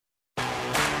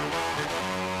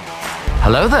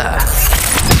Hello there.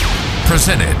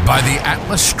 Presented by the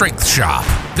Atlas Strength Shop,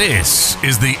 this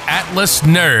is the Atlas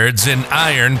Nerds in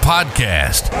Iron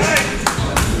podcast.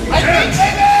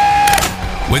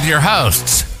 With your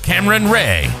hosts, Cameron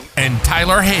Ray and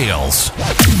Tyler Hales.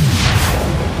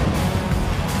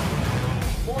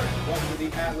 Welcome to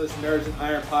the Atlas Nerds in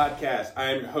Iron podcast.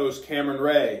 I am your host, Cameron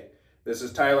Ray. This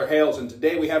is Tyler Hales, and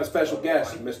today we have a special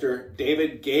guest, Mr.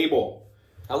 David Gable.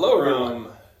 Hello, everyone.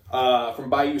 From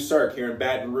Bayou Cirque here in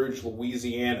Baton Rouge,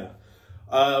 Louisiana.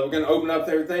 We're going to open up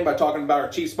everything by talking about our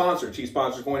chief sponsor. Chief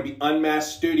sponsor is going to be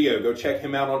Unmasked Studio. Go check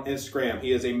him out on Instagram.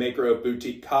 He is a maker of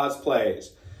boutique cosplays.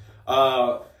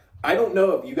 I don't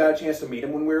know if you got a chance to meet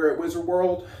him when we were at Wizard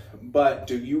World, but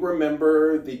do you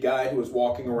remember the guy who was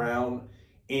walking around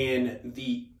in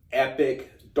the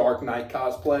epic Dark Knight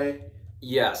cosplay?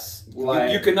 Yes.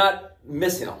 You could not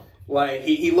miss him. Like,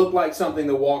 he looked like something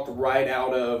that walked right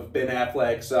out of Ben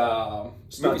Affleck's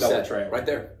Stunt Double trailer. Right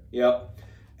there. Yep.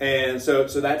 And so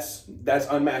that's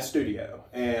Unmasked Studio.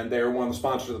 And they're one of the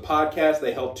sponsors of the podcast.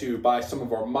 They help to buy some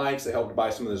of our mics. They help to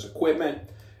buy some of this equipment.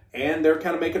 And they're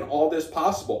kind of making all this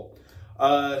possible.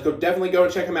 So definitely go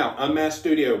and check him out. Unmasked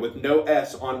Studio with no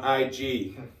S on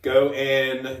IG. Go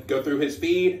through his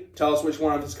feed. Tell us which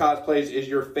one of his cosplays is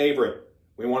your favorite.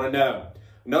 We want to know.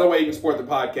 Another way you can support the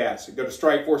podcast, go to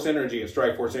Strikeforce Energy at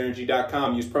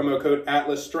strikeforceenergy.com. Use promo code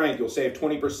ATLASSTRENGTH. You'll save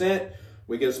 20%.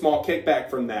 We get a small kickback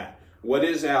from that. What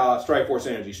is Strikeforce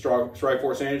Energy?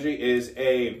 Strikeforce Energy is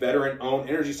a veteran-owned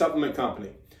energy supplement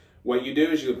company. What you do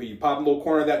is you pop a little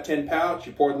corner of that tin pouch,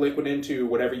 you pour the liquid into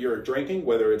whatever you're drinking,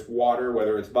 whether it's water,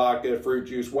 whether it's vodka, fruit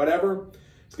juice, whatever.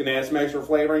 It's going to add some extra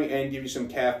flavoring and give you some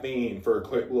caffeine for a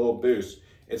quick little boost.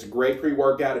 It's a great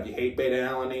pre-workout. If you hate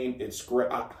beta-alanine, it's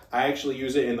great. I actually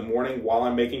use it in the morning while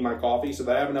I'm making my coffee so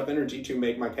that I have enough energy to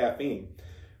make my caffeine.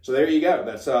 So there you go.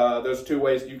 That's those are two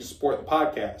ways you can support the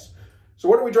podcast. So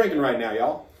what are we drinking right now,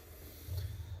 y'all?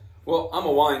 Well, I'm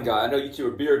a wine guy. I know you two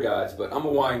are beer guys, but I'm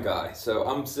a wine guy. So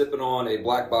I'm sipping on a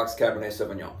Black Box Cabernet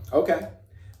Sauvignon. Okay.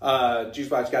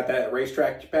 Juicebox got that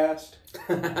racetrack you passed?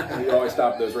 You always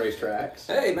stop at those racetracks.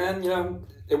 Hey, man,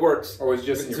 it works. Or was it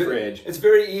just in your fridge? It's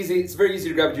very easy. It's very easy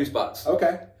to grab a juice box.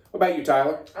 Okay. What about you,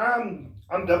 Tyler?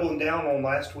 I'm doubling down on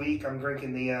last week. I'm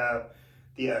drinking the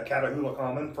Catahoula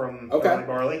Common from Valley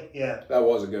Barley. Yeah. That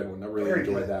was a good one. I really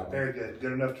enjoyed that one. Very good.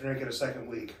 Good enough to drink it a second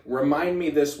week. Remind me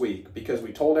this week, because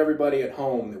we told everybody at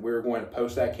home that we were going to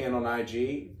post that can on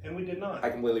IG. And we did not. I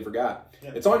completely forgot.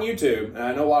 Yeah. It's on YouTube, and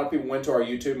I know a lot of people went to our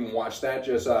YouTube and watched that,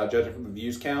 just judging from the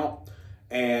views count.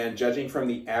 And judging from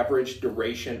the average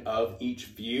duration of each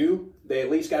view, they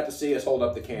at least got to see us hold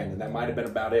up the can, and that might have been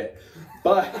about it.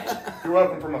 But you're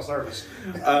welcome for my service.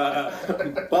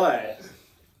 But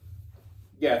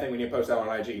yeah, I think we need to post that on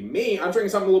IG. I'm drinking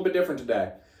something a little bit different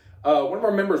today. One of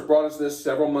our members brought us this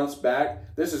several months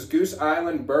back. This is Goose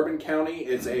Island Bourbon County.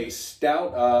 It's a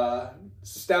stout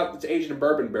that's aged in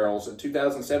bourbon barrels in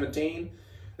 2017.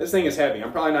 This thing is heavy.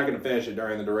 I'm probably not going to finish it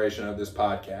during the duration of this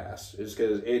podcast, just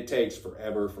because it takes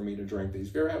forever for me to drink these.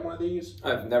 Have you ever had one of these?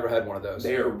 I've never had one of those.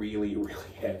 They are really, really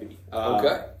heavy.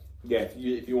 Okay. Yeah, if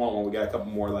you want one, we got a couple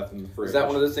more left in the fridge. Is that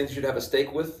one of those things you should have a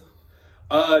steak with?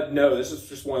 No, this is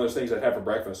just one of those things I'd have for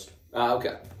breakfast.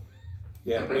 Okay.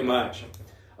 Yeah, pretty much.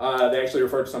 They actually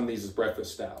refer to some of these as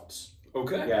breakfast stouts.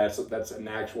 Okay. Yeah, that's an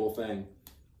actual thing.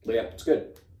 But yeah, it's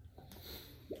good.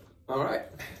 All right.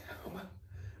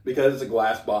 Because it's a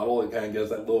glass bottle, it kind of gives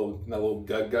that little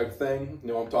gug thing. You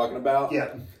know what I'm talking about?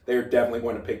 Yeah. They're definitely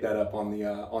going to pick that up on the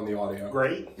audio.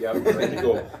 Great. Yeah, pretty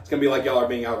cool. It's going to be like y'all are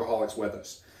being alcoholics with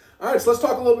us. All right, so let's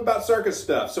talk a little bit about circus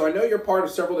stuff. So I know you're part of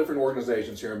several different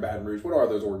organizations here in Baton Rouge. What are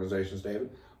those organizations,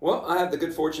 David? Well, I have the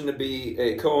good fortune to be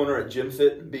a co-owner at Gym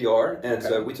Fit BR, and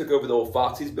so we took over the old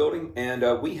Foxy's building,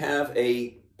 and we have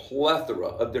a plethora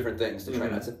of different things to train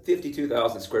on. It's a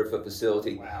 52,000 square foot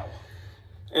facility. Wow.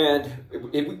 And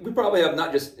we probably have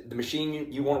not just the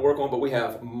machine you want to work on, but we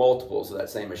have multiples of that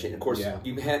same machine. Of course,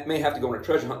 you may have to go on a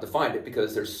treasure hunt to find it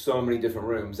because there's so many different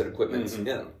rooms that equipment's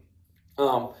in.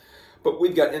 But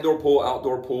we've got indoor pool,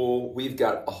 outdoor pool. We've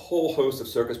got a whole host of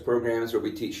circus programs where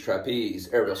we teach trapeze,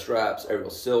 aerial straps,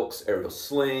 aerial silks, aerial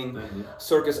sling,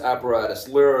 circus apparatus,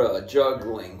 lyra,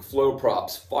 juggling, flow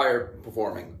props, fire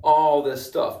performing, all this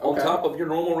stuff on top of your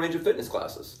normal range of fitness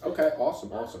classes. Okay,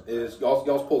 awesome. Is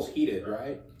y'all's pool's heated,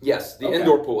 right? Yes, the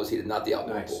indoor pool is heated, not the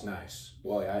outdoor pool. Nice.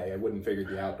 Well, I wouldn't figure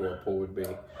the outdoor pool would be.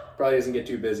 Probably doesn't get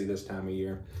too busy this time of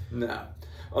year. No.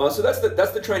 So that's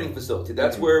the training facility.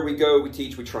 That's where we go, we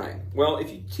teach, we train. Well, if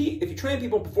you train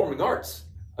people in performing arts,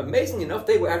 amazingly enough,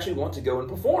 they will actually want to go and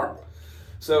perform.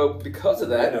 So because of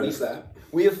that,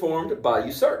 we have formed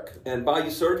Bayou Cirque. And Bayou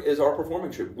Cirque is our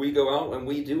performing troupe. We go out and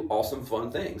we do awesome,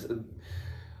 fun things.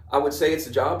 I would say it's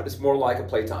a job, but it's more like a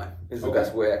playtime is the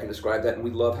best way I can describe that. And we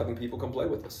love having people come play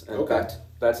with us. And in fact,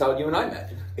 that's how you and I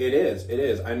met. It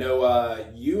is. I know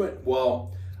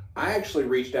I actually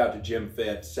reached out to Jim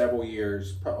Fitz several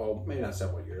years, maybe not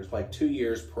several years, like 2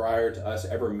 years prior to us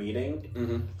ever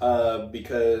meeting,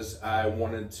 because I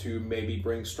wanted to maybe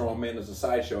bring Strongman as a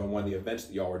sideshow in one of the events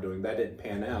that y'all were doing. That didn't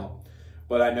pan out.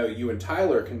 But I know you and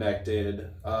Tyler connected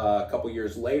a couple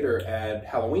years later at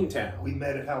Halloween Town. We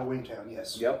met at Halloween Town,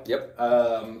 yes. Yep.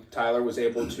 Tyler was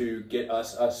able to get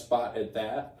us a spot at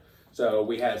that. So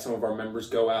we had some of our members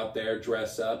go out there,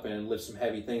 dress up, and lift some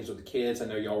heavy things with the kids. I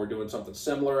know y'all were doing something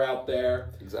similar out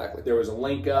there. Exactly. There was a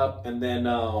link up. And then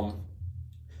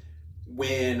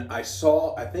when I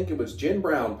think it was Jen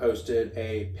Brown posted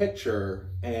a picture,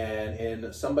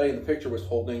 and somebody in the picture was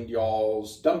holding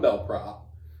y'all's dumbbell prop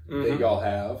that y'all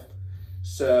have.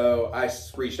 So I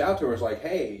reached out to her and was like,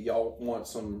 hey, y'all want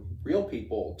some real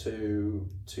people to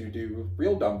do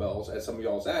real dumbbells at some of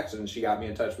y'all's acts? And she got me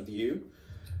in touch with you.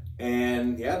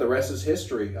 And yeah, the rest is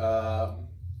history.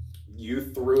 You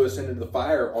threw us into the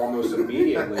fire almost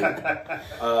immediately.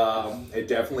 It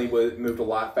definitely moved a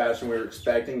lot faster than we were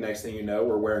expecting. Next thing you know,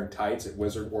 we're wearing tights at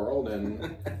Wizard World, and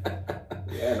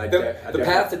the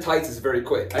path to tights is very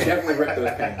quick. I definitely ripped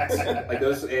those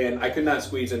pants, and I could not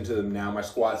squeeze into them now. My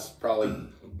squats probably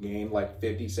gained like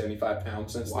 50, 75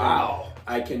 pounds since then. Wow.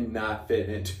 I cannot fit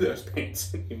into those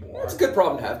pants anymore. It's a good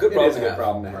problem to have. It is a good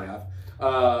problem to have.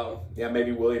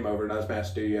 Maybe William over at Nuzmath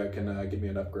Studio can give me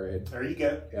an upgrade. There you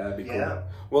go. Yeah, that'd be cool.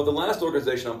 Well, the last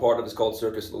organization I'm part of is called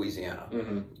Circus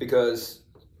Louisiana, because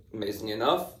amazingly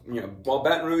enough, while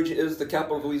Baton Rouge is the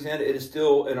capital of Louisiana, it is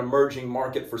still an emerging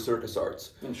market for circus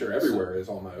arts. I'm sure everywhere is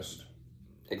almost.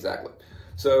 Exactly.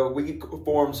 So we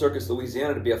formed Circus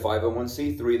Louisiana to be a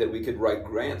 501c3 that we could write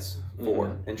grants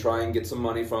for and try and get some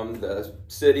money from the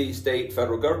city, state,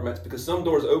 federal governments, because some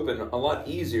doors open a lot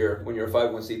easier when you're a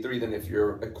 501c3 than if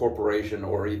you're a corporation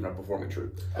or even a performing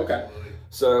troupe. Okay.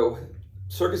 So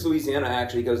Circus Louisiana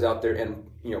actually goes out there and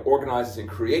organizes and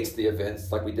creates the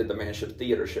events, like we did the Manship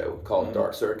Theater show called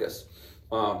Dark Circus.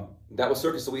 That was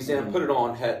Circus Louisiana, put it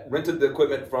on, had rented the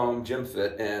equipment from Jim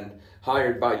Fit and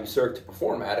hired Bayou Cirque to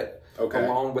perform at it. Okay.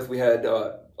 Along with, we had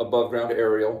above ground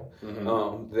aerial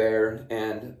there,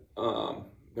 and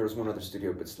there was one other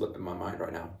studio, but slipping my mind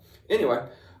right now. Anyway,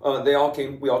 we all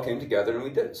came together and we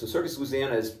did it. So Circus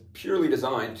Louisiana is purely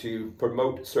designed to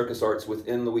promote circus arts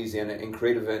within Louisiana and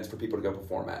create events for people to go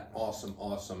perform at.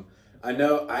 Awesome. I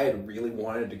know I had really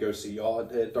wanted to go see y'all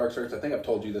at Dark Circus. I think I've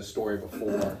told you this story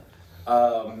before.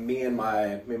 Me and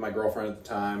my girlfriend at the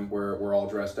time, we're all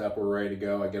dressed up, we're ready to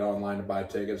go. I get online to buy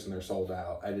tickets and they're sold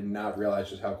out. I did not realize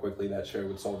just how quickly that show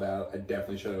would sold out. I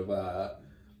definitely should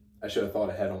have thought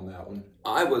ahead on that one.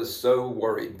 I was so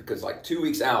worried because like 2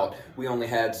 weeks out, we only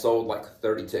had sold like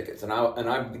 30 tickets, and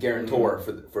I'm the guarantor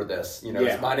for this.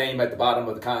 It's my name at the bottom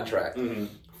of the contract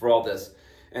for all this.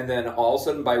 And then all of a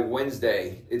sudden by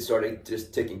Wednesday, it started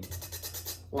just ticking.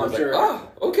 Well, I'm sure.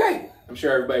 Okay. I'm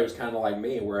sure everybody was kind of like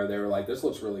me, where they were like, "This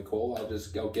looks really cool. I'll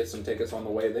just go get some tickets on the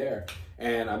way there."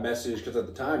 And I messaged, because at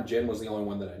the time Jen was the only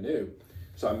one that I knew.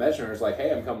 So I messaged her and was like,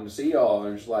 "Hey, I'm coming to see y'all."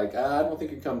 And she's like, "I don't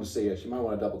think you're coming to see us. You might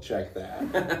want to double check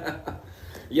that."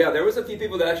 Yeah, there was a few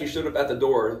people that actually showed up at the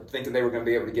door thinking they were going to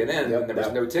be able to get in, and there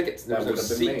was no tickets. There was no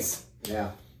seats.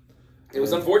 Yeah. It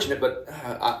was unfortunate, but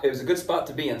it was a good spot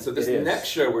to be in. So this next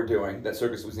show we're doing, that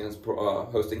Circus Louisiana's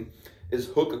hosting, is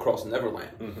Hook Across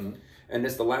Neverland. And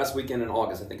it's the last weekend in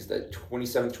August. I think it's the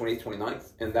 27th, 28th,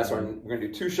 29th. And that's we're going to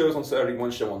do 2 shows on Saturday,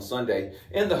 1 show on Sunday,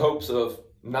 in the hopes of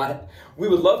we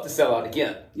would love to sell out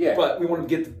again. Yeah. But we want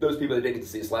to get those people that didn't get to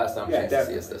see us last time a chance to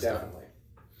see us this time.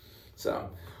 So,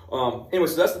 anyway,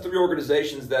 so that's the 3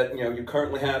 organizations that you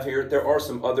currently have here. There are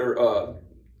some other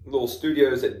little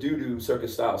studios that do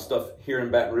circus style stuff here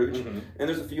in Baton Rouge, and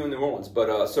there's a few in New Orleans.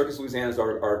 But Circus Louisiana is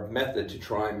our method to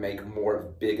try and make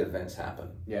more big events happen.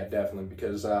 Yeah, definitely,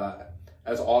 because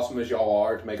as awesome as y'all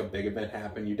are, to make a big event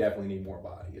happen, you definitely need more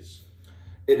bodies.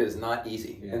 It is not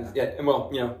easy. Yeah. And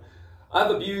well,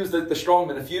 I've abused the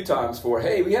strongman a few times for,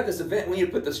 hey, we have this event, we need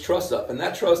to put this truss up, and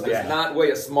that truss does not weigh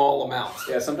a small amount.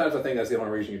 Yeah, sometimes I think that's the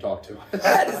only reason you talk to us.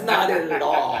 That is not it at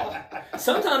all.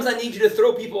 Sometimes I need you to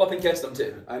throw people up and catch them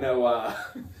too. I know,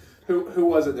 who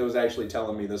was it that was actually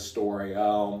telling me this story?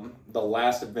 The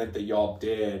last event that y'all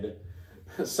did,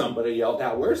 somebody yelled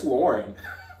out, "Where's Lauren?"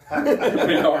 When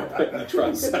y'all were putting the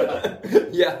truss up.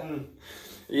 Yeah.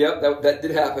 Yep, that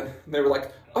did happen. They were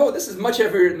like, "Oh, this is much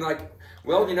heavier," and like,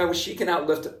 well, she can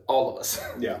outlift all of us.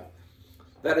 Yeah.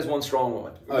 That is one strong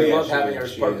woman. We love having her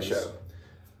as part of the show.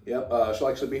 Yep, she'll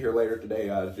actually be here later today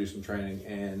to do some training,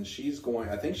 and she's going.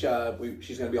 I think she's going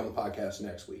to be on the podcast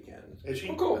next weekend. Is she?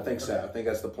 Oh, cool. I think so. I think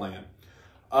that's the plan.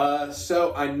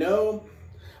 So I know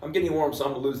I'm getting warm, so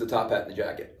I'm gonna lose the top hat and the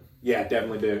jacket. Yeah,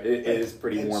 definitely do. It is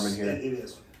pretty warm in here. It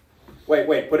is.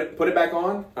 Wait. Put it back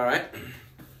on. All right.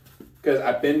 Because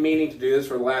I've been meaning to do this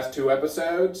for the last 2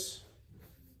 episodes.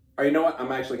 Or you know what?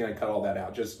 I'm actually going to cut all that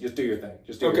out. Just do your thing.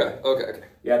 Just do your thing. Okay.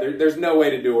 Yeah, there's no way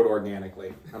to do it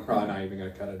organically. I'm probably not even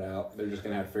going to cut it out. They're just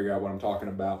going to have to figure out what I'm talking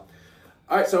about.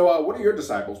 All right. So, what are your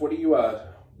disciples? What do you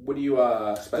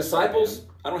disciples? In?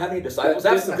 I don't have any disciples.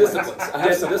 I have some disciplines. I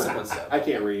have some disciplines. I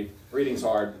can't read. Reading's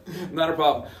hard. Not a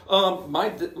problem.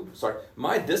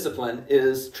 My discipline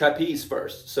is trapeze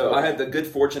first. So I had the good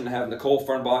fortune to have Nicole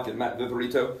Fernbach and Matt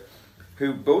Viverito,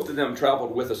 who both of them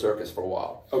traveled with a circus for a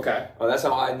while. Okay. That's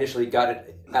how I initially got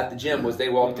it at the gym. Was they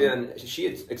walked in. She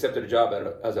had accepted a job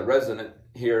as a resident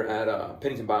here at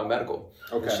Pennington Biomedical.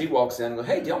 Okay. And she walks in and goes,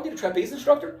 "Hey, do y'all need a trapeze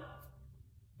instructor?"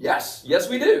 Yes,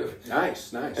 we do.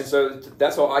 Nice. And so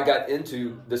that's how I got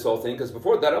into this whole thing, because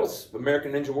before that I was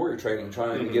American Ninja Warrior training,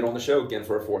 trying to get on the show again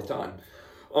for a 4th time.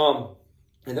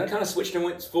 And then I kind of switched and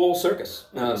went full circus.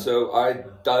 So I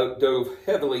dove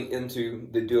heavily into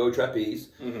the duo trapeze.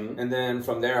 And then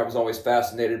from there I was always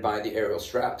fascinated by the aerial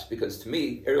straps, because to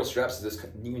me, aerial straps is this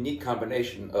unique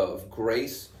combination of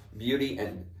grace, beauty,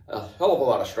 and a hell of a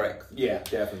lot of strength. Yeah,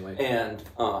 definitely. And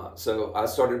so I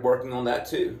started working on that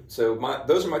too. So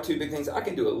those are my 2 big things. I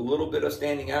can do a little bit of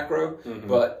standing acro,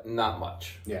 but not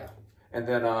much. Yeah. And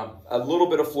then a little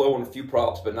bit of flow and a few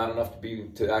props, but not enough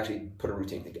to actually put a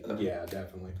routine together. Yeah,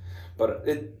 definitely. But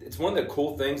it's one of the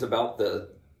cool things about the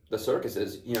circus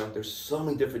is, there's so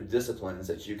many different disciplines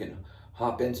that you can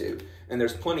hop into, and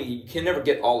there's plenty. You can never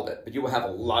get all of it, but you will have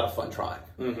a lot of fun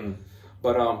trying.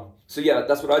 But so yeah,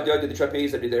 that's what I do. I do the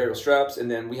trapeze, I do the aerial straps,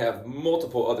 and then we have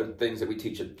multiple other things that we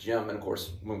teach at the gym. And of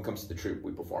course, when it comes to the troop,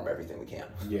 we perform everything we can.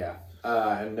 Yeah,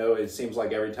 I know it seems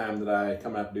like every time that I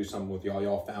come out to do something with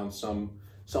y'all found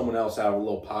someone else out of a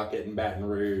little pocket in Baton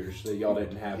Rouge that y'all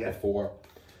didn't have before.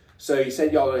 So you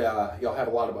said y'all have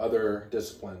a lot of other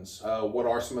disciplines. What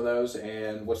are some of those,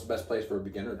 and what's the best place for a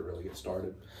beginner to really get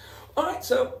started? All right,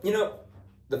 so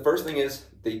the first thing is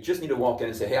they just need to walk in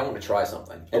and say, "Hey, I want to try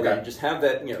something." And then just have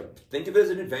that, think of it as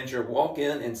an adventure. Walk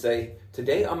in and say,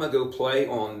 "Today I'm going to go play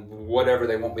on whatever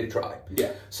they want me to try."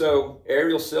 Yeah. So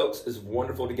aerial silks is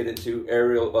wonderful to get into.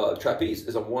 Aerial trapeze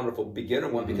is a wonderful beginner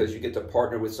one, because you get to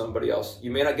partner with somebody else.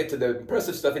 You may not get to the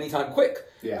impressive stuff anytime quick,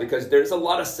 because there's a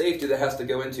lot of safety that has to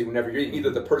go into whenever you're either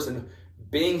the person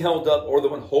being held up or the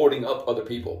one holding up other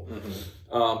people.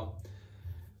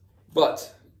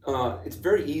 But it's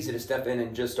very easy to step in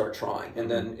and just start trying. And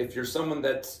then if you're someone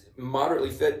that's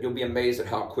moderately fit, you'll be amazed at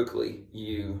how quickly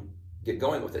you get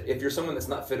going with it. If you're someone that's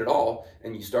not fit at all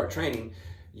and you start training,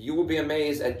 you will be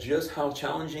amazed at just how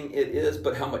challenging it is,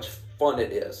 but how much fun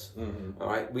it is. All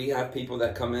right. We have people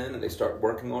that come in and they start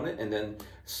working on it, and then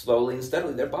slowly and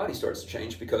steadily their body starts to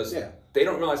change, because they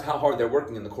don't realize how hard they're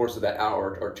working in the course of that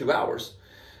hour or 2 hours.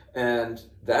 And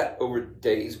that over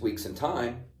days, weeks, and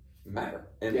time matter.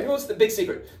 And what's the big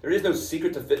secret? There is no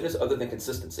secret to fitness other than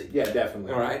consistency. Yeah,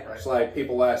 definitely. All right. It's like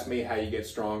people ask me how you get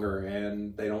stronger,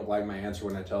 and they don't like my answer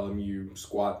when I tell them you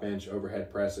squat, bench,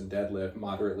 overhead press, and deadlift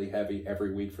moderately heavy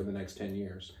every week for the next 10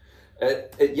 years.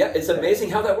 It's amazing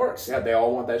how that works. Yeah, they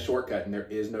all want that shortcut, and there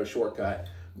is no shortcut.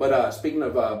 But speaking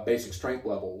of basic strength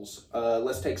levels,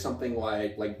 let's take something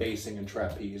like basing and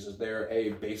trapeze. Is there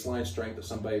a baseline strength that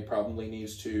somebody probably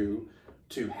needs to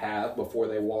have before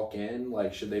they walk in?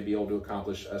 Like, should they be able to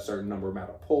accomplish a certain amount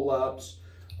of pull-ups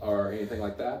or anything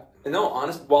like that? And no,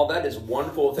 honest, while that is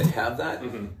wonderful if they have that,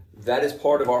 that is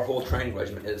part of our whole training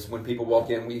regimen. Is when people walk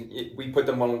in, we put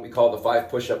them on what we call the 5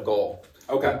 push-up goal.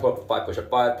 Okay.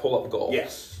 5 pull-up goal.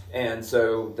 Yes. And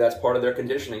so that's part of their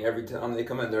conditioning. Every time they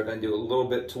come in, they're going to do a little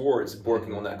bit towards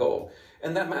working on that goal.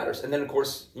 And that matters. And then, of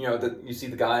course, you see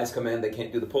the guys come in, they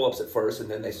can't do the pull-ups at first, and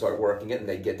then they start working it, and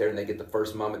they get there, and they get the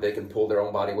first moment they can pull their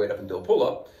own body weight up and do a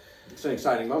pull-up. It's an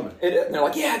exciting moment. And they're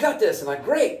like, "Yeah, I got this." And I'm like,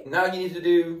 "Great. Now you need to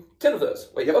do 10 of those."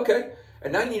 Wait, okay.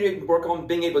 And now you need to work on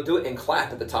being able to do it and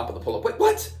clap at the top of the pull-up. Wait,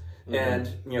 what? And,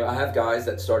 I have guys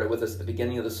that started with us at the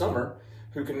beginning of the summer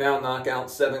who can now knock out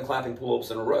 7 clapping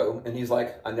pull-ups in a row. And he's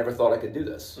like, "I never thought I could do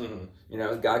this."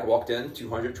 The guy walked in,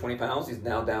 220 pounds. He's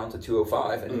now down to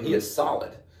 205, and he is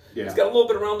solid. Yeah. He's got a little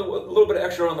bit of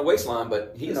extra on the waistline,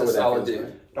 but he's a solid dude.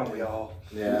 Right? Don't we all?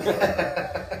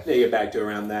 Yeah. They get back to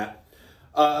around that.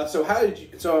 So how did you?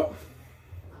 So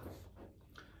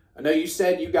I know you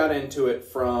said you got into it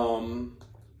from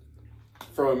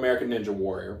American Ninja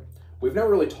Warrior. We've never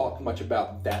really talked much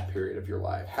about that period of your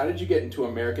life. How did you get into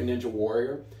American Ninja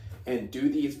Warrior? And do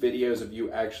these videos of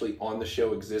you actually on the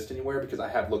show exist anywhere? Because I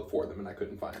have looked for them and I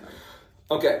couldn't find them.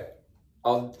 Okay,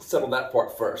 I'll settle that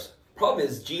part first. Problem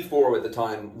is, G4 at the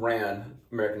time ran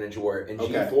American Ninja Warrior, and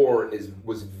G4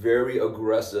 was very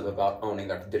aggressive about owning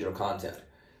their digital content.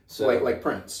 So like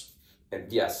Prince.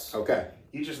 Yes. Okay.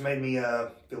 You just made me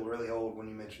feel really old when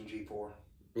you mentioned G4.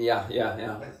 Yeah.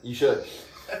 You should.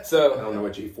 So I don't know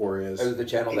what G4 is. It was the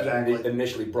channel that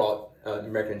initially brought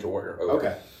American Ninja Warrior over.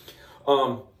 Okay.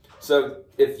 So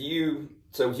if you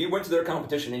went to their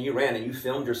competition and you ran and you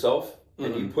filmed yourself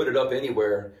and you put it up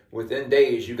anywhere, within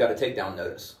days you got a takedown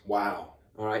notice. Wow.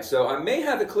 All right. So I may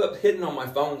have a clip hidden on my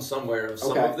phone somewhere of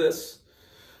some of this.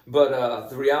 But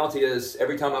the reality is,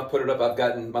 every time I've put it up, I've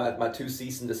gotten my 2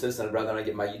 cease and desist, and I'd rather not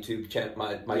get my YouTube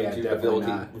YouTube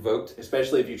ability revoked.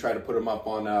 Especially if you try to put them up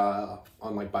on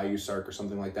like Bayou Cirque or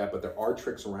something like that. But there are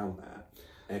tricks around that.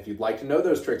 And if you'd like to know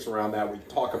those tricks around that, we can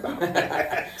talk about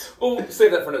that. We'll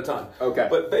save that for another time. Okay.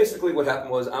 But basically what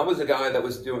happened was, I was a guy that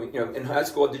was doing, in high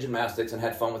school I did gymnastics and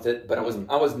had fun with it, but I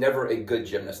was never a good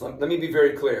gymnast. Let me be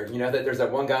very clear. That there's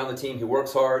that one guy on the team who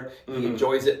works hard, he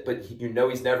enjoys it, but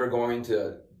he's never going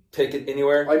to take it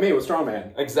anywhere. Like me with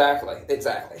strongman. Exactly.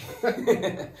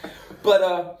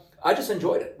 But I just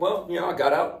enjoyed it. Well, I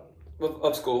got out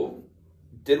of school,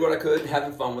 did what I could,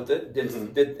 having fun with it, did,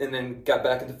 and then got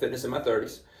back into fitness in my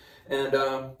 30s, and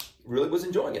really was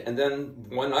enjoying it. And then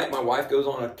one night, my wife goes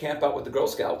on a camp out with the Girl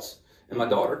Scouts and my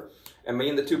daughter, and me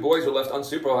and the 2 boys are left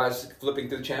unsupervised, flipping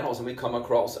through the channels, and we come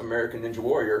across American Ninja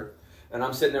Warrior, and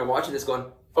I'm sitting there watching this,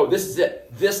 going, "Oh, this is it.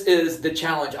 This is the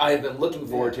challenge I have been looking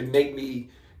for to make me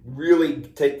really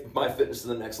take my fitness to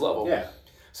the next level." Yeah.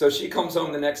 So she comes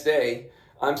home the next day.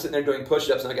 I'm sitting there doing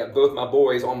push-ups, and I got both my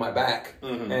boys on my back,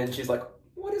 and she's like,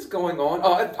 "What is going on?"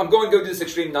 "Oh, I'm going to go do this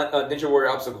extreme Ninja Warrior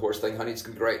obstacle course thing, honey. It's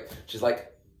going to be great." She's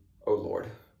like, "Oh Lord,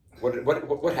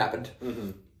 what happened?"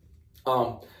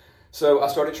 So I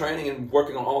started training and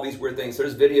working on all these weird things.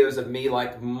 There's videos of me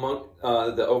like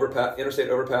the interstate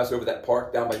overpass over that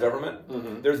park down by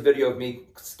Government. There's video of me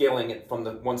scaling it from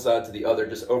the one side to the other,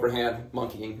 just overhand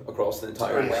monkeying across the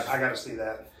entire way. I got to see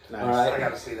that. Nice. All right. I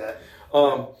got to see that.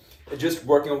 Just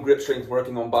working on grip strength,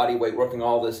 working on body weight, working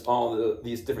all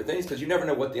these different things, because you never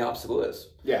know what the obstacle is.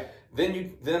 Yeah.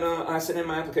 Then I sent in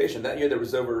my application. That year there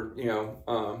was over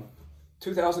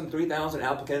 2,000, 3,000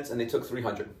 applicants, and they took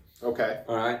 300. Okay.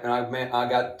 All right, and I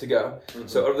got to go.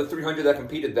 So over the 300 that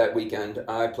competed that weekend,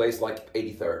 I placed like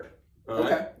 83rd. All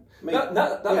right? Okay. Not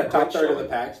top third of the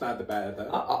pack's not the bad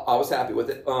though. I was happy with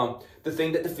it. The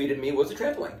thing that defeated me was the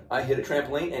trampoline. I hit a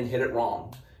trampoline and hit it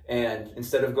wrong, and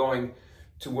instead of going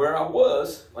to where I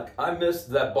was, like, I missed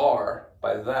that bar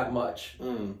by that much.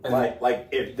 And like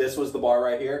if this was the bar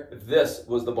right here? If this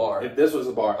was the bar. If this was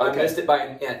the bar. Okay. I missed it by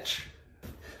an inch.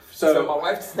 So my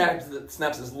wife snaps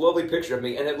this lovely picture of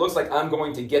me, and it looks like I'm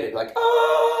going to get it, like,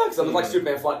 because I look like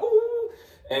Superman flying,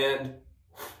 and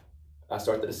I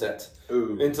start the descent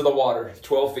into the water,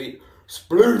 12 feet,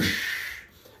 sploosh,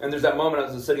 and there's that moment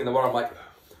I was sitting in the water, I'm like,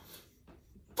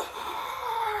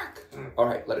 fuck, all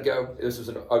right, let it go. This was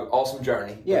an awesome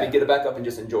journey. Let me get it back up and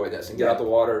just enjoy this and get out the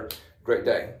water. Great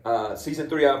day. Season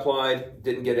 3 I applied,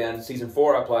 didn't get in. Season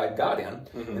 4 I applied, got in,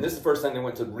 and this is the first time they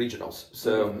went to regionals.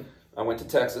 So I went to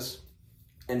Texas.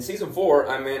 In season 4,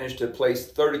 I managed to place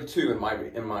 32 in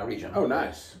my region. Oh,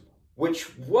 nice.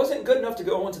 Which wasn't good enough to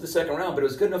go on to the second round, but it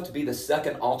was good enough to be the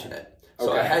second alternate.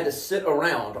 So I had to sit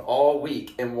around all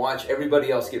week and watch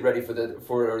everybody else get ready for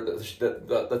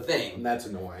the thing. And that's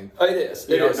annoying. It is.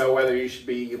 You don't know whether you should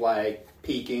be like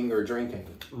peeking or drinking.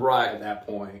 Right. At that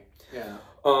point. Yeah.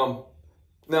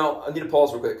 Now, I need to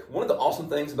pause real quick. One of the awesome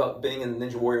things about being in the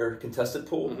Ninja Warrior contested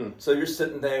pool, so you're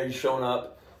sitting there, you're showing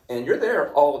up, and you're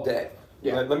there all day.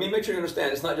 Yeah. Let me make sure you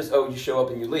understand. It's not just, you show up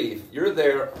and you leave. You're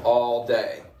there all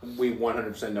day. We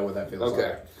 100% know what that feels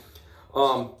like.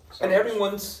 And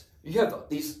you have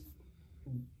these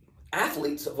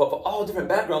athletes of all different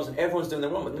backgrounds, and everyone's doing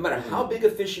their own. But no matter how big a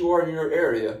fish you are in your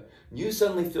area, you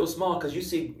suddenly feel small because you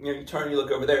see, you turn, you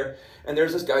look over there, and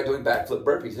there's this guy doing backflip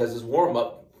burpees. He has his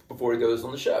warm-up before he goes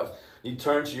on the show. You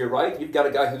turn to your right, you've got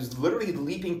a guy who's literally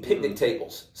leaping picnic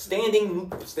tables, standing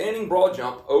broad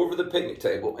jump over the picnic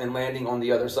table and landing on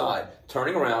the other side,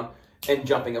 turning around and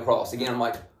jumping across. Again, I'm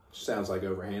like, sounds like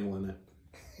overhandling it.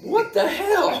 What the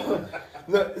hell?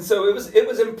 So it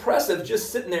was impressive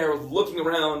just sitting there looking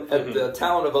around at the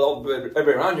talent of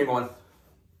everybody around you going,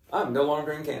 I'm no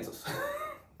longer in Kansas.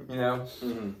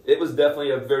 It was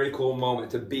definitely a very cool moment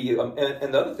to be.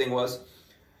 And the other thing was,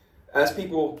 as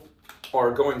people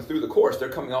are going through the course, they're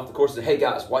coming off the course and say, hey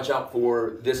guys, watch out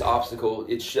for this obstacle.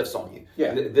 It shifts on you.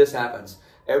 Yeah. This happens.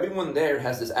 everyone there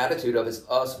has this attitude of it's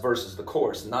us versus the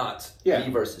course, not me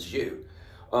versus you.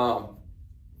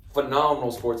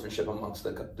 Phenomenal sportsmanship amongst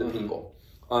the people.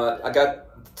 I got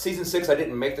season 6. I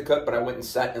didn't make the cut, but I went and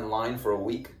sat in line for a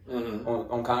week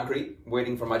on concrete,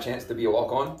 waiting for my chance to be a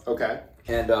walk-on. Okay.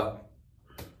 And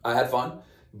I had fun.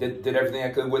 Did everything I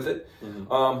could with it.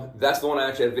 That's the one I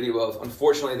actually had a video of.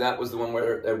 Unfortunately, that was the one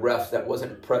where a ref that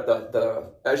wasn't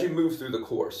as you move through the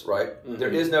course, right? There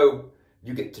is no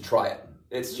you get to try it.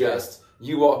 It's just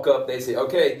you walk up. They say,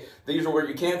 okay, these are where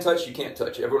you can touch, you can't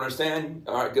touch. Everyone understand?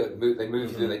 All right, good. They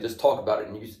move you through. They just talk about it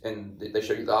and they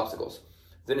show you the obstacles.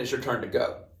 Then it's your turn to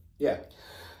go. Yeah.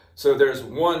 So there's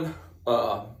one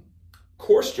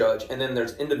course judge, and then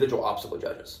there's individual obstacle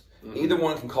judges. Either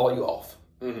one can call you off.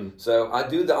 So I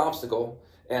do the obstacle,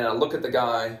 and I look at the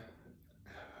guy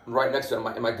right next to him.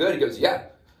 Am I good? He goes, yeah.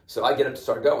 So I get up to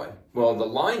start going. Well, the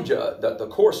line judge, the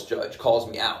course judge,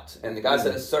 calls me out, and the guy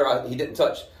says, "Sir, he didn't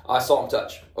touch. I saw him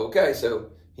touch." Okay,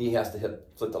 so he has to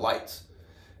flip the lights.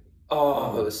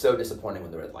 Oh, it was so disappointing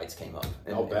when the red lights came up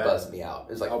and it buzzed me out.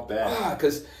 It was like,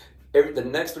 because the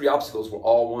next 3 obstacles were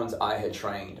all ones I had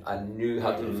trained. I knew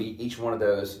how to defeat each one of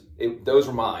those. Those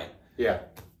were mine. Yeah.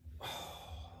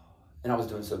 And I was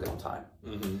doing so good on time.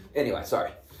 Anyway,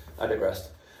 sorry. I digressed.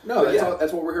 No,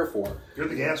 that's what we're here for. You're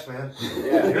the guest, man.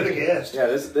 Yeah. You're the guest. Yeah,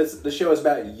 the show is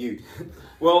about you.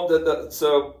 Well,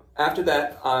 so after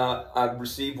that, I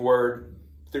received word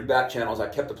through back channels. I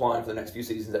kept applying for the next few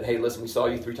seasons that, hey, listen, we saw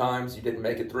you 3 times. You didn't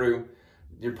make it through.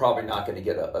 You're probably not going to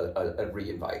get a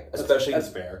re-invite. Especially that's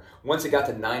fair. Once it got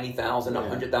to 90,000,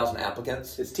 100,000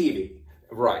 applicants. It's TV.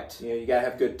 Right. Yeah, you got to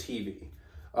have good TV.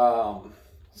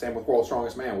 Same with World's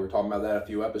Strongest Man. We were talking about that a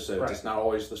few episodes. Right. It's not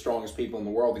always the strongest people in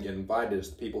the world that get invited. It's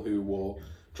the people who will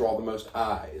draw the most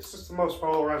eyes. It's the most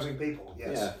polarizing people,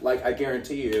 yes. Yeah, like I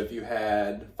guarantee you, if you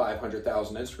had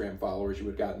 500,000 Instagram followers, you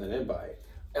would have gotten an invite.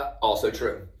 Also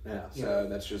true. Yeah, so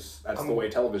that's the way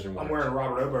television works. I'm wearing a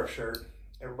Robert Oberst shirt.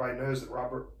 Everybody knows that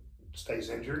Robert stays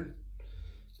injured,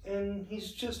 and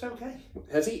he's just okay.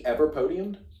 Has he ever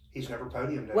podiumed? He's never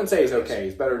podiumed. I wouldn't say he's okay.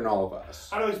 He's better than all of us.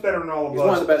 I know he's better than all of us. He's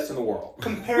one of the best in the world.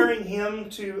 Comparing him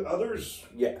to others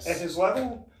at his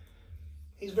level,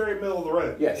 he's very middle of the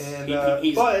road. Yes.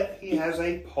 And, but he has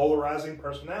a polarizing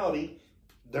personality.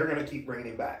 They're going to keep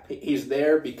bringing him back. He's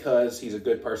there because he's a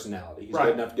good personality. He's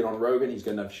good enough to get on Rogan. He's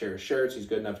good enough to share his shirts. He's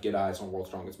good enough to get eyes on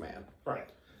World's Strongest Man. Right.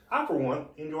 I, for one,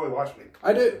 enjoy watching him.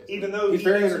 I do. Even though he's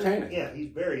very entertaining. Yeah, he's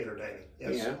very entertaining.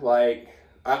 Yes. Yeah, like...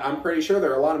 I'm pretty sure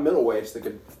there are a lot of middleweights that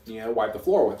could, wipe the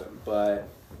floor with him, but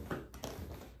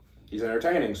he's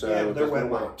entertaining. So yeah, they're wet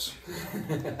wipes.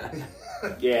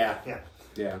 Yeah.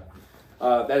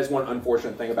 That is one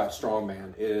unfortunate thing about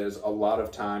strongman is a lot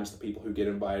of times the people who get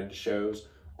invited to shows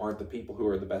aren't the people who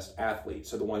are the best athletes.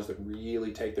 So the ones that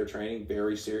really take their training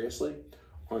very seriously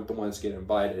aren't the ones that get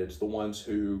invited. It's the ones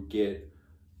who get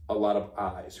a lot of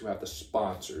eyes, who have the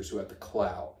sponsors, who have the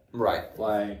clout. Right.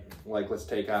 Like let's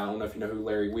take, I don't know if you know who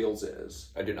Larry Wheels is.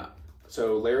 I do not.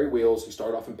 So Larry Wheels, he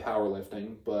started off in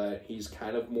powerlifting, but he's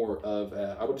kind of more of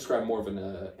I would describe more of an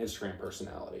Instagram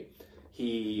personality.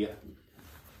 He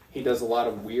does a lot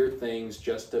of weird things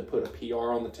just to put a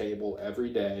PR on the table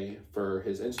every day for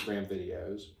his Instagram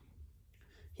videos.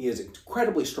 He is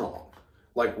incredibly strong.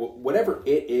 Like whatever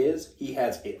it is, he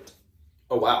has it.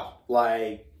 Oh, wow.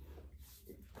 Like...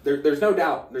 There's no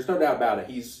doubt about it.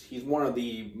 He's one of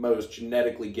the most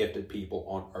genetically gifted people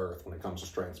on earth when it comes to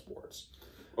strength sports.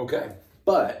 Okay.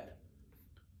 But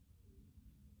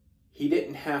he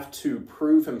didn't have to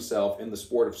prove himself in the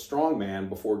sport of strongman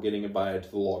before getting invited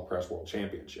to the Log Press World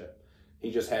Championship.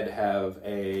 He just had to have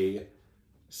a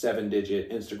 7-digit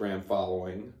Instagram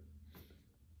following,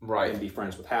 and be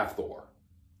friends with Half Thor.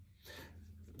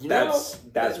 That's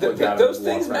what got those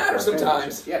things matter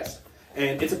sometimes. Yes.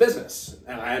 And it's a business,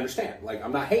 and I understand. Like,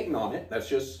 I'm not hating on it. That's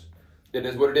just... It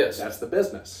is what it is. That's the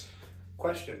business.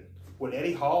 Question. Would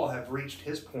Eddie Hall have reached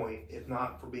his point if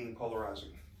not for being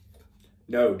polarizing?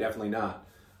 No, definitely not.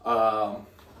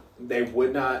 They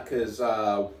would not, because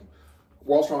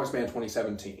World's Strongest Man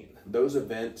 2017, those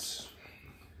events,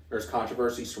 there's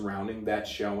controversy surrounding that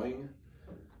showing,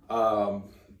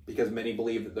 because many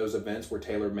believe that those events were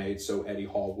tailor-made so Eddie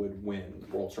Hall would win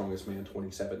World's Strongest Man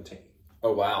 2017.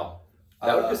 Oh, wow.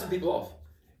 That would piss some people off.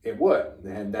 It would,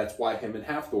 and that's why him and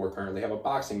Half Thor currently have a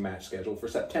boxing match scheduled for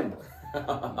September.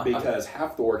 Because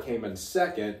Half Thor came in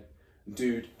second,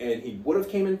 and he would have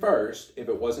came in first if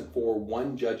it wasn't for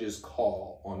one judge's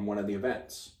call on one of the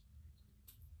events.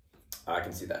 I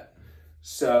can see that.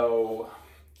 So,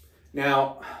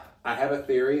 now, I have a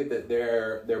theory that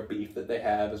their beef that they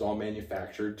have is all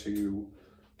manufactured to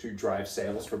drive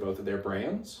sales for both of their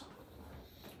brands.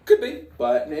 Could be.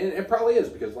 But it probably is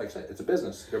because, like I said, it's a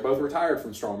business. They're both retired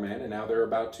from strongman, and now they're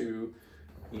about to,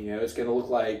 it's going to look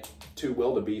like two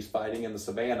wildebeest fighting in the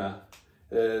savannah.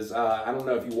 I don't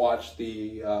know if you watched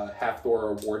the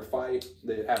Half-Thor award fight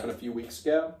that happened a few weeks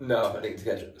ago. No, I didn't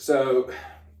catch it. So,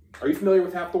 are you familiar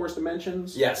with Half-Thor's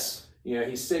dimensions? Yes.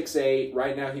 He's 6'8".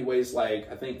 Right now he weighs I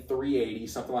think 380,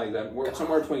 something like that.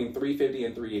 Somewhere between 350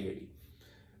 and 380.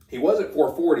 He was at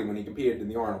 440 when he competed in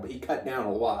the Arnold, but he cut down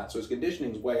a lot, so his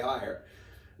conditioning is way higher.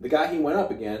 The guy he went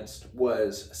up against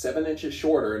was 7 inches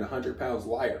shorter and 100 pounds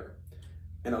lighter.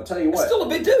 And I'll tell you what. Still a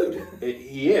big dude.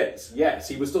 He is, yes.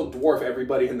 He would still dwarf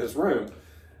everybody in this room.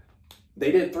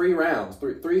 They did 3 rounds,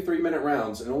 three 3-minute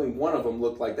rounds, and only one of them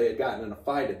looked like they had gotten in a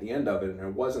fight at the end of it, and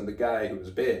it wasn't the guy who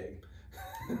was big.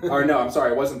 Or no, I'm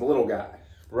sorry, it wasn't the little guy.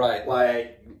 Right.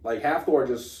 Like Half-Thor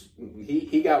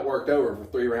he got worked over for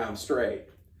 3 rounds straight.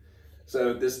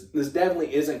 So this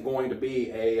definitely isn't going to be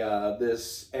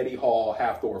this Eddie Hall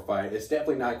Half-Thor fight. It's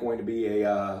definitely not going to be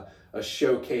a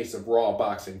showcase of raw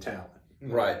boxing talent.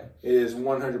 Right. It is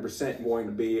 100% going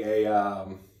to be a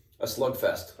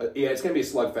slugfest. It's going to be a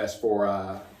slugfest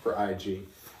for IG.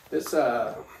 This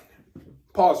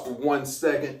pause for 1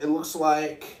 second. It looks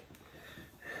like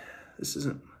this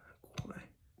isn't.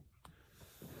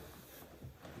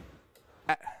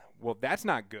 Well, that's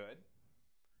not good.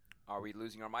 Are we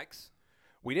losing our mics?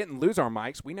 We didn't lose our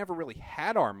mics. We never really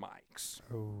had our mics.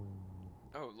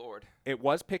 Oh, Lord. It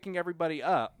was picking everybody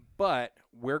up, but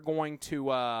we're going to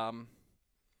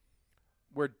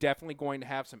we're definitely going to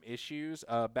have some issues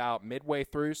about midway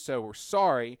through, so we're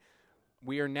sorry.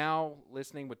 We are now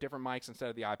listening with different mics instead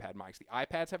of the iPad mics. The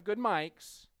iPads have good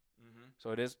mics,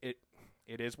 so it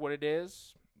is what it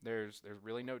is. There's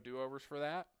really no do-overs for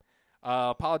that.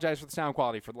 Apologize for the sound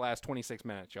quality for the last 26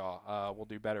 minutes, y'all. We'll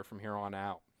do better from here on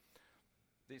out.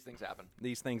 These things happen.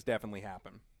 These things definitely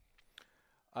happen.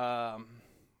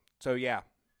 So, yeah.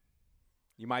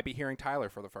 You might be hearing Tyler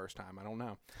for the first time. I don't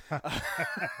know.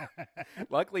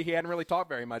 Luckily, he hadn't really talked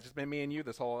very much. It's been me and you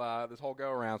this whole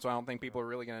go-around, so I don't think people are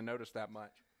really going to notice that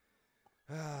much.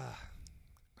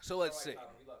 So, let's see. Tyler,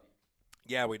 we love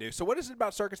you. Yeah, we do. So, what is it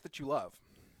about circus that you love?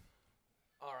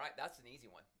 All right, that's an easy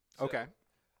one. So, Okay.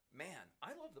 Man, I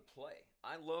love the play.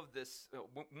 I love this.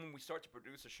 When we start to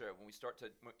produce a show,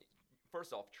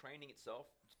 first off, training itself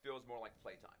feels more like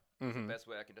playtime. That's the best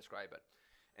way I can describe it.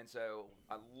 And so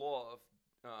I love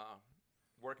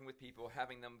working with people,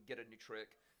 having them get a new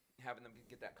trick, having them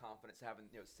get that confidence,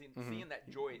 seeing that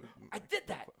joy. I did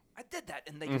that,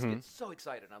 and they just get so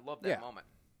excited. And I love that moment.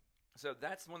 So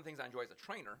that's one of the things I enjoy as a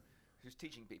trainer who's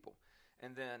teaching people.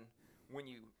 And then when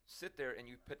you sit there and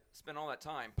you spend all that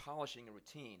time polishing a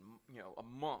routine, a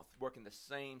month working the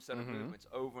same set of movements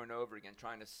over and over again,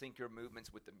 trying to sync your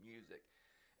movements with the music,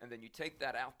 and then you take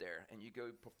that out there and you go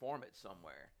perform it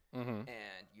somewhere,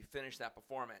 and you finish that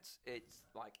performance, it's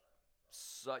like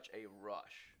such a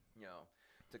rush,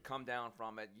 to come down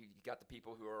from it. You got the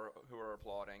people who are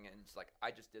applauding, and it's like,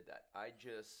 I just did that. I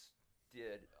just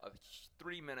did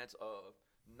 3 minutes of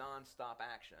nonstop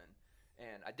action.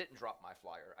 And I didn't drop my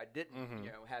flyer. I didn't,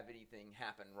 have anything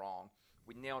happen wrong.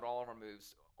 We nailed all of our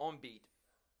moves on beat.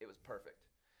 It was perfect.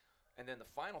 And then the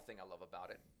final thing I love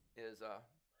about it is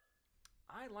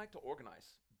I like to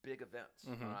organize big events,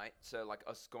 right? So like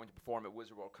us going to perform at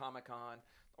Wizard World Comic Con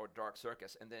or Dark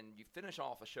Circus, and then you finish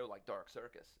off a show like Dark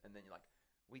Circus, and then you're like,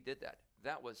 we did that.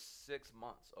 That was 6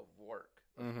 months of work,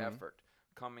 of effort,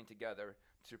 coming together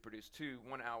to produce 2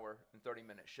 1-hour and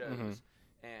 30-minute shows,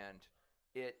 and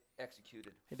it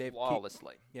executed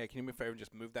flawlessly. Can you do me a favor and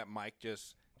just move that mic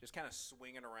just kind of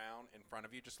swinging around in front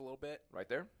of you just a little bit? Right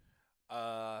there?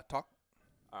 Talk.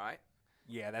 All right.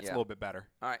 Yeah, that's a little bit better.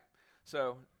 All right.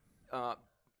 So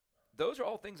those are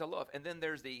all things I love. And then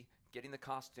there's the getting the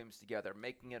costumes together,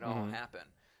 making it all happen,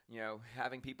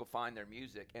 having people find their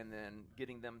music and then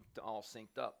getting them to all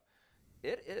synced up.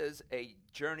 It is a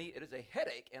journey. It is a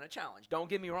headache and a challenge. Don't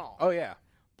get me wrong. Oh, yeah.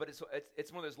 But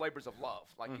it's one of those labors of love.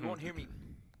 Like, you won't hear me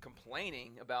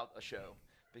complaining about a show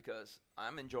because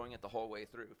I'm enjoying it the whole way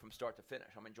through from start to finish.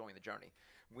 I'm enjoying the journey.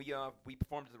 We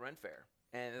performed at the Ren Fair,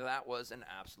 and that was an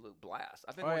absolute blast.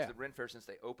 I've been going to the Ren Fair since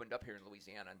they opened up here in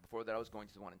Louisiana, and before that I was going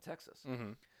to the one in Texas.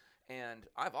 And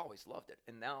I've always loved it.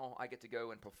 And now I get to go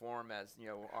and perform as,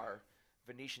 our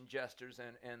Venetian Jesters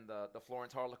and the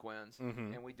Florence Harlequins,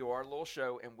 and we do our little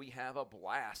show, and we have a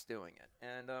blast doing it.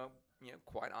 And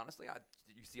quite honestly,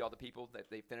 you see all the people that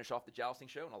they finish off the jousting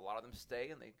show, and a lot of them stay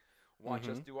and they watch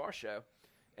us do our show.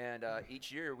 And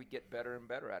each year we get better and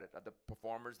better at it. The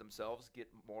performers themselves get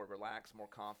more relaxed, more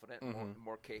confident,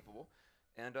 more capable.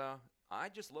 And I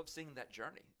just love seeing that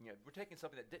journey. We're taking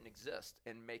something that didn't exist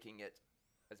and making it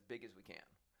as big as we can.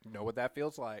 Know what that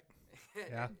feels like.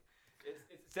 Yeah.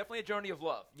 It's definitely a journey of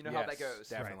love. You know how that goes.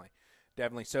 Definitely. Right.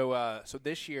 Definitely. So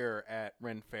this year at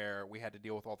Ren Fair, we had to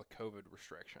deal with all the COVID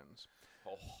restrictions.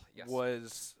 Oh,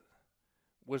 yes.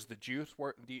 Was the juice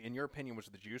worth? In your opinion, was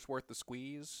the juice worth the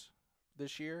squeeze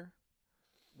this year?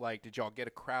 Like, did y'all get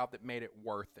a crowd that made it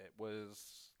worth it?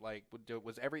 Was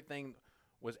everything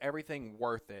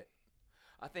worth it?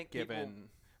 I think given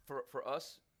for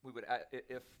us, we would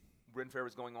if Ren Fair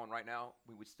was going on right now,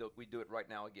 we'd do it right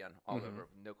now again, all over,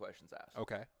 no questions asked.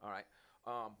 Okay. All right.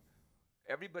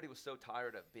 Everybody was so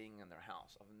tired of being in their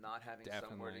house, of not having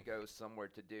somewhere to go, somewhere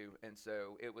to do. And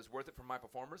so it was worth it for my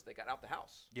performers. They got out the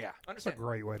house. Yeah. Understand? That's a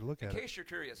great way to look at it. In case you're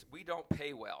curious, we don't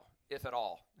pay well, if at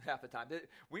all, half the time.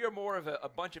 We are more of a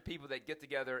bunch of people that get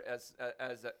together as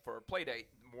for a play date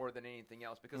more than anything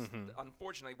else. Because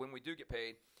unfortunately, when we do get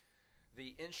paid,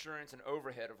 the insurance and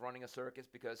overhead of running a circus,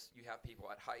 because you have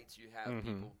people at heights, you have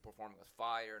people performing with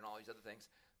fire and all these other things,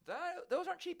 those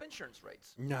aren't cheap insurance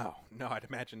rates. No, I'd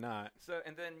imagine not. So,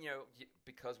 and then,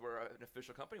 because we're an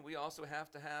official company, we also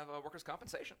have to have workers'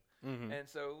 compensation. And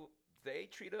so they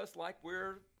treat us like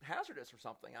we're hazardous or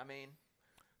something. I mean,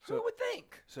 who would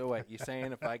think? So wait, you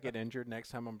saying if I get injured next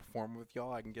time I'm performing with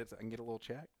y'all, I can get a little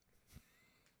check?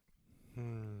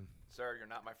 Sir, you're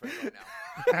not my friend right now.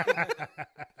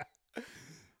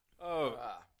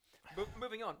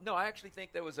 Moving on. No, I actually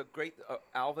think there was a great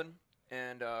Alvin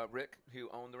and Rick, who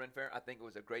owned the Ren Fair. I think it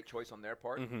was a great choice on their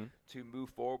part to move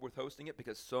forward with hosting it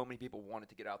because so many people wanted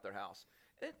to get out their house.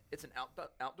 It's an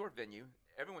outdoor venue.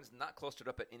 Everyone's not clustered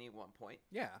up at any one point.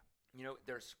 Yeah.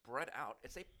 They're spread out.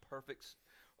 It's a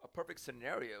perfect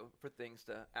scenario for things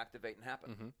to activate and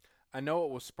happen. I know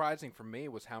what was surprising for me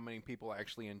was how many people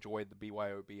actually enjoyed the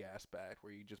BYOB aspect,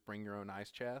 where you just bring your own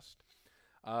ice chest.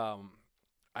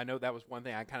 I know that was one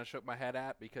thing I kind of shook my head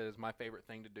at, because my favorite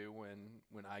thing to do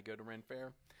when I go to Ren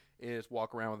Fair is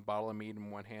walk around with a bottle of meat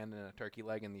in one hand and a turkey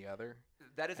leg in the other.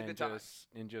 That is a good time.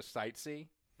 And just sightsee.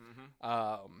 In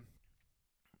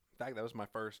fact, that was my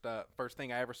first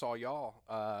thing I ever saw y'all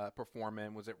perform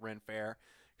in was at Ren Fair,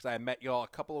 because I had met y'all a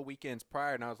couple of weekends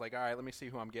prior, and I was like, all right, let me see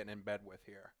who I'm getting in bed with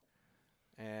here.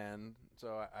 And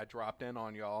so I dropped in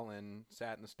on y'all and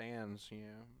sat in the stands,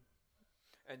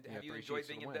 And have you enjoyed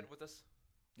being in bed with us?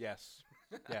 Yes,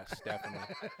 definitely,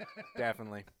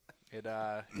 definitely. It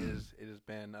has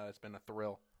been a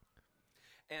thrill.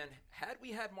 And had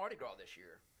we had Mardi Gras this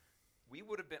year,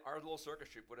 our little circus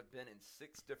troupe would have been in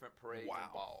 6 different parades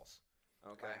and balls.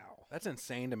 Okay. Wow, that's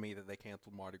insane to me that they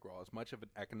canceled Mardi Gras. As much of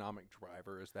an economic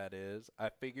driver as that is, I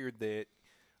figured that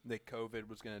COVID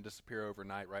was going to disappear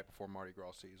overnight right before Mardi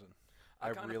Gras season. I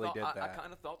really did that. I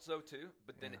kind of thought so too,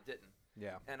 but then it didn't.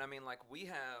 Yeah. And I mean, we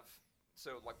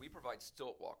provide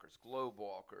stilt walkers, globe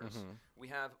walkers. We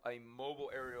have a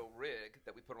mobile aerial rig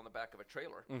that we put on the back of a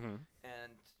trailer. And,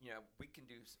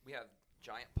 we have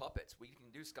giant puppets. We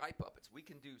can do sky puppets. We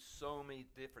can do so many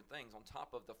different things on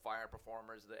top of the fire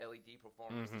performers, the LED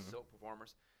performers, the silk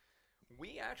performers.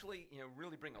 We actually,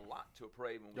 really bring a lot to a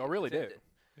parade when we really do. it.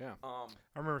 Yeah. I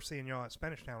remember seeing y'all at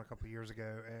Spanish Town a couple of years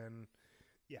ago, and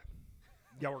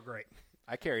y'all were great.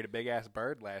 I carried a big-ass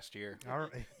bird last year. You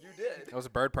did? I was a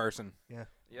bird person. Yeah.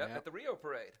 Yep, at the Rio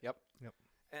Parade. Yep.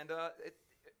 And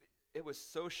it was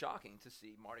so shocking to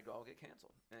see Mardi Gras get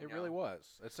canceled. And, it really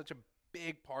was. It's such a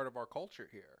big part of our culture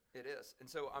here. It is. And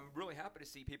so I'm really happy to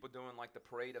see people doing like the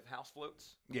parade of house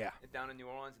floats. Yeah. Down in New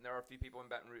Orleans, and there are a few people in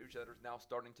Baton Rouge that are now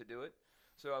starting to do it.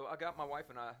 So I got my wife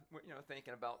and I,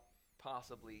 thinking about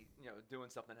possibly, doing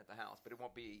something at the house, but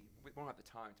we won't have the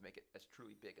time to make it as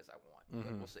truly big as I want.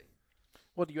 But we'll see.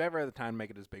 Well, do you ever have the time to make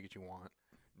it as big as you want?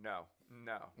 No.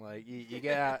 Like you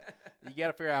got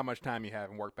to figure out how much time you have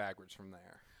and work backwards from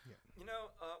there. Yeah.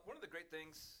 One of the great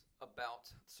things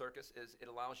about circus is it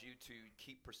allows you to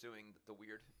keep pursuing the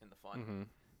weird and the fun.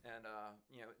 And,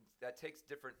 that takes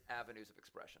different avenues of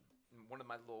expression. And one of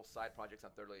my little side projects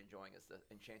I'm thoroughly enjoying is the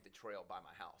Enchanted Trail by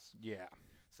my house. Yeah.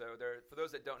 So for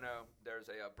those that don't know, there's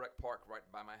a Breck Park right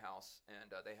by my house,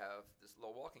 and they have this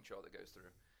little walking trail that goes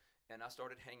through. And I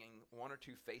started hanging 1 or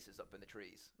 2 faces up in the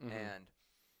trees. And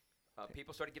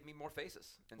people started giving me more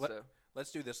faces. And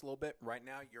let's do this a little bit. Right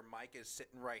now, your mic is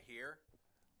sitting right here.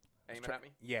 Aiming at me?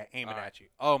 Yeah, aiming at you.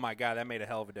 Oh, my God, that made a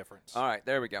hell of a difference. All right,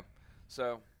 there we go.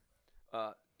 So,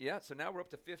 so now we're up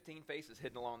to 15 faces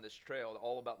hidden along this trail,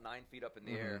 all about 9 feet up in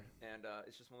the air. And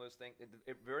it's just one of those things.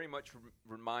 It very much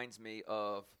reminds me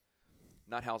of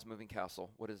not Howl's Moving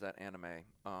Castle. What is that anime?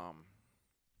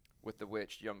 With the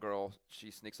witch, young girl,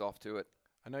 she sneaks off to it.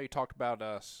 I know you talked about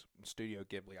Studio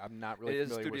Ghibli. I'm not really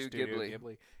familiar with Studio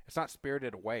Ghibli. It's not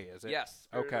Spirited Away, is it? Yes,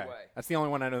 Spirited Away. That's the only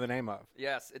one I know the name of.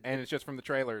 Yes. It's just from the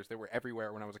trailers. They were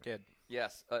everywhere when I was a kid.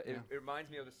 Yes. It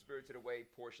reminds me of the Spirited Away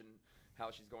portion,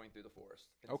 how she's going through the forest.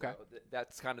 And okay. So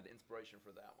that's kind of the inspiration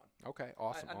for that one. Okay,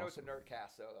 awesome. I know it's a nerd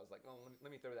cast, so I was like,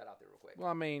 let me throw that out there real quick. Well,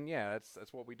 I mean, yeah,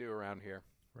 that's what we do around here.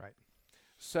 Right.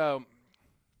 So,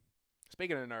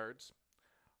 speaking of nerds,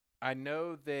 I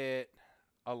know that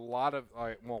a lot of,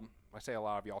 I say a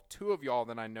lot of y'all, 2 of y'all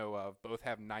that I know of both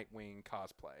have Nightwing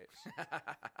cosplays.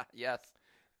 Yes.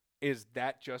 Is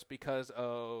that just because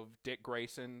of Dick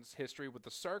Grayson's history with the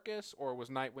circus, or was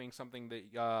Nightwing something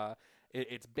that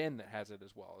it's Ben that has it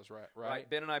as well? Is right?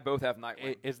 Ben and I both have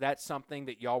Nightwing. Is that something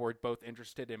that y'all were both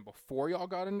interested in before y'all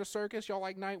got into circus? Y'all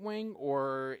like Nightwing,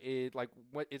 or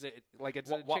what is it like?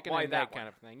 It's a chicken and egg kind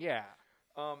of thing. Yeah.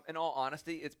 In all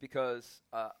honesty, it's because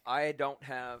I don't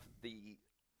have the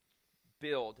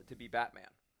build to be Batman.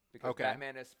 Because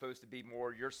Batman is supposed to be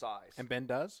more your size. And Ben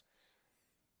does?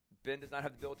 Ben does not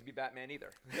have the build to be Batman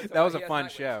either. That was a fun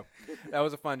show. That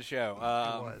was a fun show.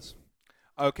 It was.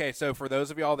 Okay, so for those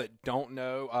of y'all that don't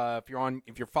know,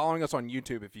 if you're following us on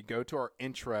YouTube, if you go to our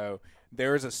intro,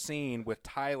 there is a scene with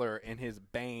Tyler and his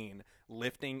Bane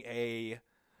lifting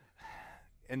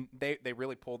and they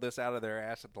really pulled this out of their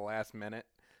ass at the last minute.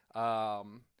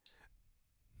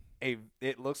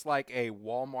 It looks like a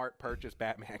Walmart purchased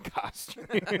Batman costume,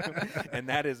 and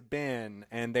that is Ben.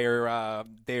 And they're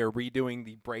redoing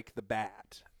the Break the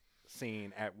Bat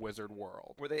scene at Wizard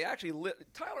World, where they actually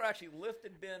Tyler actually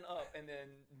lifted Ben up and then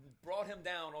brought him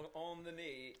down on the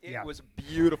knee. It was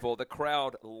beautiful. The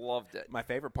crowd loved it. My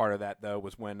favorite part of that though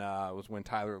was when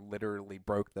Tyler literally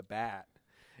broke the bat.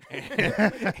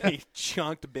 And he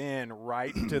chunked Ben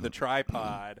right into the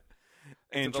tripod.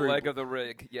 Into the leg of the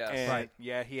rig, yes. And right.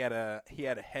 Yeah, he had a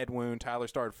head wound. Tyler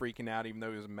started freaking out, even though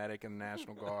he was a medic in the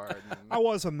National Guard. I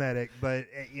was a medic, but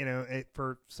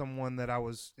for someone that I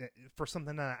was, for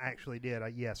something that I actually did,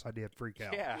 I did freak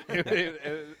out. Yeah,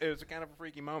 it was kind of a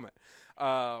freaky moment.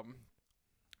 That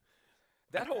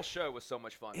whole show was so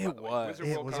much fun. It was.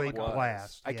 It was a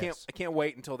blast. I can't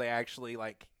wait until they actually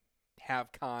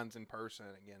have cons in person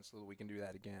again, so that we can do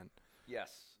that again. Yes.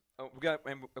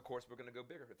 And of course, we're going to go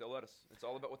bigger if they'll let us. It's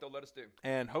all about what they'll let us do.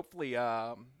 And hopefully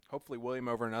William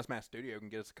over in UsMass Studio can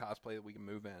get us a cosplay that we can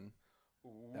move in.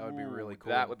 Ooh, that would be really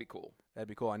cool. That would be cool. That'd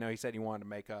be cool. I know he said he wanted to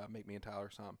make me and Tyler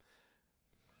some.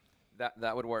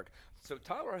 That would work. So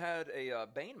Tyler had a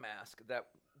Bane mask that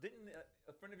didn't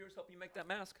a friend of yours help you make that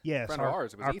mask? Yes, friend of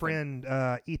ours. It was our Ethan.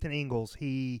 Friend Ethan Ingalls.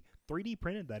 He 3D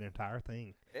printed that entire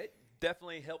thing. It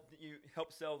definitely helped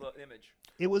sell the image.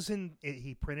 It was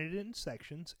he printed it in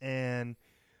sections, and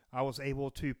I was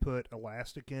able to put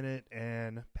elastic in it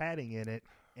and padding in it,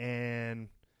 and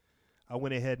I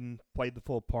went ahead and played the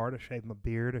full part. I shaved my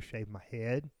beard, I shaved my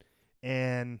head,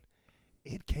 and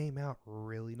it came out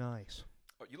really nice.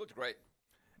 Oh, you looked great.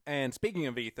 And speaking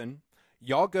of Ethan,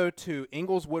 y'all go to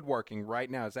Ingalls Woodworking right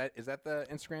now. Is that the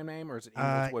Instagram name, or is it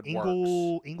Ingalls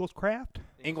Woodworks? Ingalls Craft?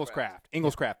 Ingalls Craft.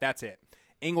 Ingalls Craft. That's it.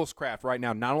 Ingalls Craft right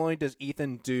now. Not only does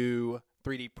Ethan do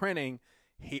 3D printing,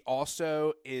 he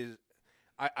also is.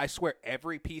 I swear,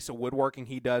 every piece of woodworking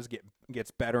he does gets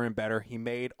better and better. He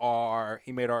made our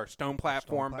stone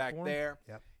platform back there.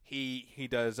 Yep. He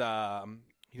does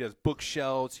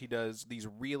bookshelves. He does these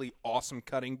really awesome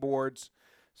cutting boards.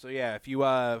 So yeah, if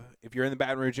you're in the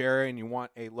Baton Rouge area and you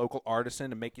want a local artisan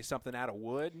to make you something out of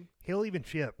wood, he'll even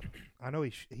ship. I know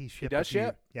he ships. He does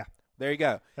ship? Yeah. There you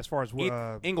go. As far as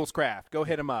Ingalls Craft, go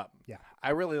hit him up. Yeah,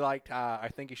 I really liked.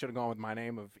 I think he should have gone with my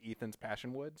name of Ethan's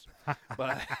Passion Woods,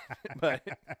 but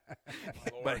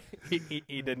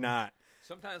he did not.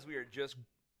 Sometimes we are just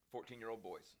 14-year-old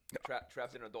boys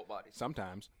trapped in adult bodies.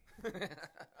 Sometimes.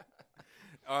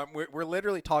 We're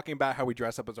literally talking about how we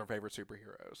dress up as our favorite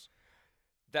superheroes.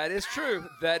 That is true.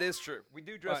 That is true. We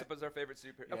do dress up as our favorite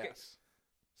superhero. Yes. Okay,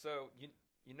 so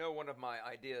you know one of my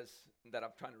ideas that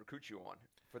I'm trying to recruit you on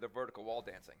for the vertical wall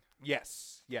dancing.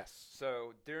 Yes.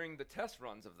 So during the test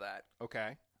runs of that.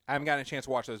 Okay. I haven't gotten a chance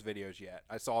to watch those videos yet.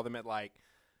 I saw them at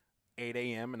 8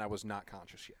 a.m. and I was not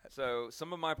conscious yet. So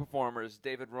some of my performers,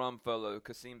 David Rumfollow,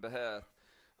 Kasim Beheth,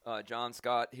 John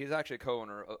Scott, he's actually a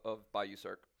co-owner of Bayou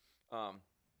Cirque, and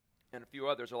a few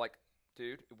others are like,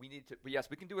 dude, we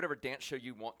can do whatever dance show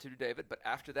you want to, David, but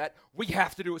after that, we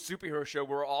have to do a superhero show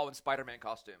where we're all in Spider-Man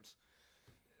costumes,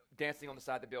 dancing on the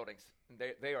side of the buildings.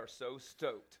 And they are so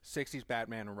stoked. 60s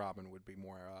Batman and Robin would be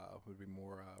more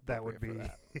that would be for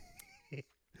that.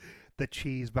 The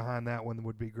cheese behind that one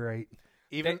would be great.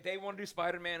 Even they want to do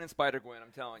Spider-Man and Spider-Gwen,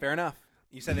 I'm telling you. Fair enough.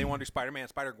 You said they want to do Spider-Man and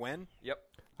Spider-Gwen? Yep.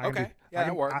 Okay. Yeah,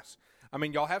 that works. I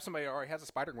mean, y'all have somebody who already has a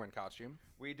Spider-Gwen costume.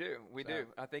 We do.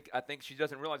 I think she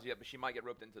doesn't realize it yet, but she might get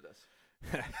roped into this.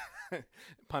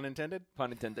 Pun intended?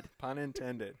 Pun intended. Pun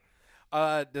intended.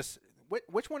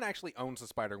 Which one actually owns the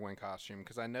Spider-Gwen costume?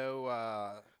 Because I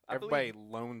know everybody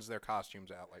loans their costumes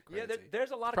out like crazy. Yeah,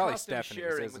 there's a lot of costume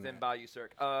sharing within Bayou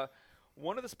Cirque.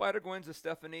 One of the Spider-Gwens is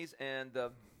Stephanie's, and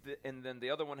then the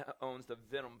other one owns the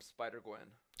Venom Spider-Gwen.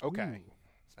 Okay. Ooh.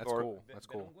 That's cool. That's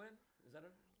cool. Venom Gwen? Is that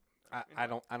I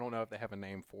don't know if they have a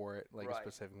name for it, like a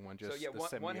specific one. Just so yeah,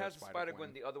 the one has the Spider-Gwen,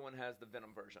 Spider-Gwen, the other one has the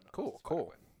Venom version. Cool.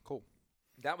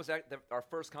 That was our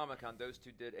first Comic-Con. Those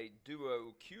two did a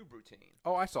duo cube routine.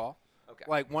 Oh, I saw. Okay.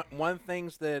 Like one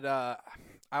things that I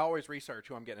always research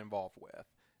who I'm getting involved with,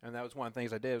 and that was one of the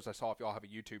things I did was I saw if y'all have a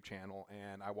YouTube channel,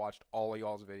 and I watched all of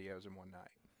y'all's videos in one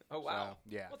night. Oh wow! So,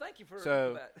 yeah. Well, thank you for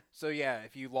that. So yeah,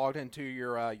 if you logged into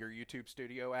your YouTube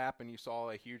Studio app and you saw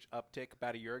a huge uptick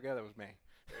about a year ago, that was me.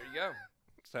 There you go.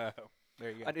 So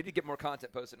there you go. I need to get more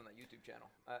content posted on that YouTube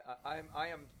channel. I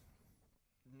am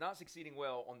not succeeding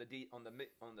well on the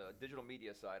digital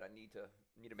media side. I need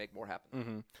to make more happen.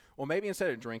 Mm-hmm. Well, maybe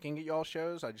instead of drinking at y'all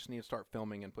shows, I just need to start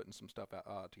filming and putting some stuff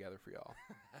together for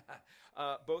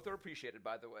y'all. Both are appreciated,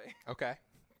 by the way. Okay.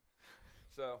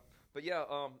 So, but yeah,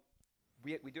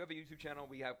 we do have a YouTube channel.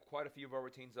 We have quite a few of our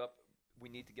routines up. We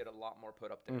need to get a lot more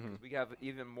put up there because we have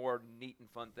even more neat and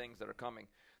fun things that are coming.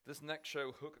 This next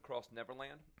show, Hook Across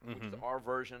Neverland, which is our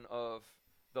version of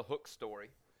the Hook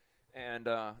story. And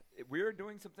we're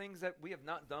doing some things that we have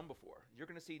not done before. You're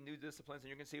going to see new disciplines, and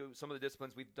you're going to see some of the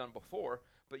disciplines we've done before,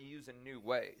 but used in new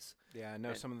ways. Yeah, I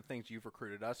know some of the things you've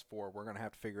recruited us for, we're going to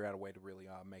have to figure out a way to really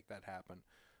make that happen.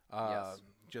 Yes.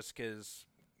 Just because,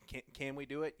 can we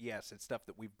do it? Yes, it's stuff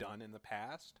that we've done in the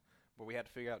past, but we had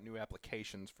to figure out new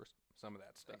applications for some of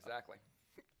that stuff. Exactly.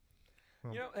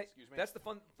 You know, hey, that's the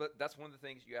fun. But that's one of the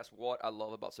things you asked. What I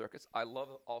love about circus, I love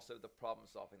also the problem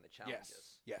solving, the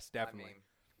challenges. Yes, definitely. I mean,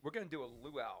 we're going to do a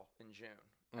luau in June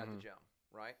at the gym,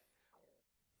 right?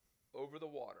 Over the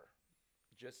water,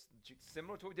 just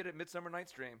similar to what we did at Midsummer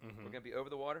Night's Dream. We're going to be over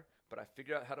the water, but I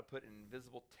figured out how to put an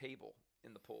invisible table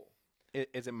in the pool.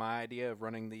 Is it my idea of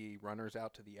running the runners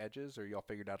out to the edges, or y'all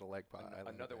figured out a leg pod?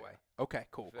 Another way. Okay,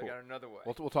 cool. Figured out another way.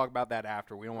 We'll talk about that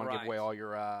after. We don't want to give away all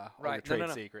your trade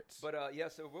secrets. But yeah,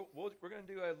 so we're going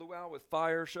to do a luau with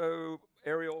fire show,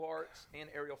 aerial arts, and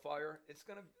aerial fire.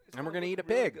 And we're going to eat a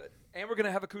really pig. Good. And we're going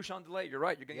to have a couchon delay. You're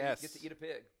right. You're going to get to eat a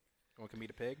pig. Well, can we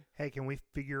eat a pig? Hey, can we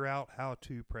figure out how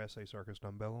to press a circus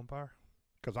dumbbell on fire?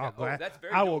 Because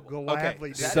I will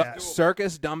gladly do that.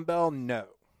 Circus dumbbell, no.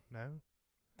 No?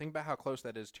 Think about how close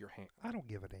that is to your hand. I don't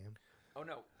give a damn. Oh,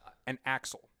 no. An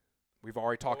axle. We've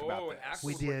already talked about this.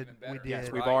 We did.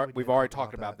 Yes, we've already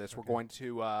talked about this. We're going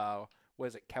to, what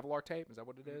is it, Kevlar tape? Is that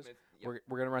what it is? We're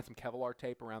going to run some Kevlar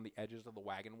tape around the edges of the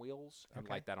wagon wheels and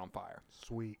light that on fire.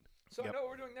 Sweet. So I know what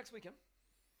we're doing next weekend.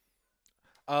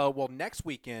 Well, next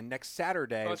weekend, next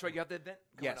Saturday. Oh, that's right. You have the event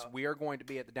coming up. We are going to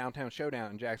be at the Downtown Showdown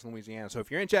in Jackson, Louisiana. So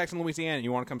if you're in Jackson, Louisiana, and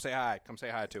you want to come say hi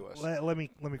to us. Let me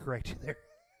correct you there.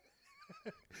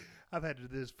 I've had to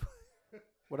do this.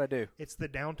 What'd I do? It's the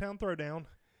Downtown Throwdown.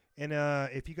 And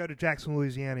if you go to Jackson,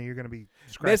 Louisiana, you're going to be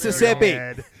Mississippi. Your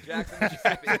head.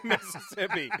 Jackson,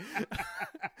 Mississippi.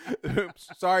 Oops.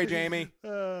 Sorry, Jamie.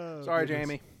 Sorry, goodness.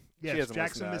 Jamie. Yes, she doesn't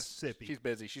Jackson, listen to us. Mississippi. She's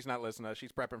busy. She's not listening to us.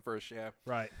 She's prepping for a show.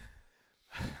 Right.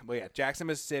 But yeah, Jackson,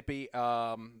 Mississippi.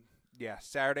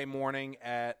 Saturday morning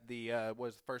at the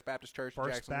was the First Baptist Church in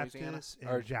Jackson, Louisiana,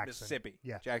 or Jackson, Mississippi.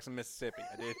 Yeah, Jackson, Mississippi.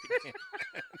 I did it again.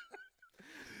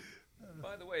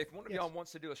 By the way, if one of y'all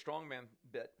wants to do a strongman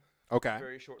bit,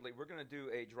 very shortly, we're going to do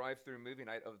a drive-through movie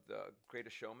night of The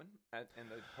Greatest Showman in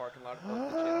the parking lot of the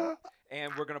gym,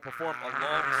 and we're going to perform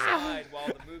alongside while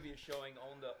the movie is showing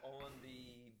on the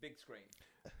big screen.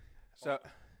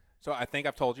 So I think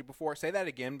I've told you before. Say that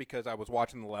again because I was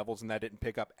watching the levels and that didn't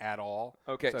pick up at all.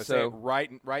 Okay, so say it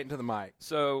right into the mic.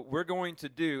 So we're going to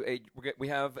do we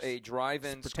have a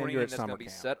drive-in screen that's going to be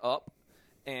set up,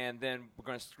 and then we're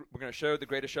going to show The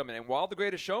Greatest Showman. And while The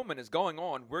Greatest Showman is going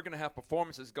on, we're going to have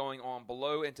performances going on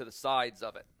below and to the sides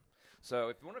of it. So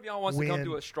if one of y'all wants to come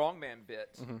do a strongman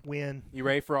bit, you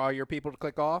ready for all your people to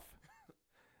click off?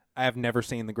 I have never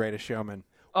seen The Greatest Showman.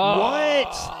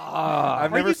 What?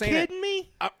 I've never seen it. Are you kidding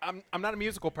me? I'm not a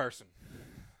musical person.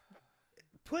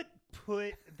 Put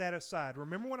that aside.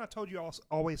 Remember when I told you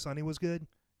Always Sunny was good?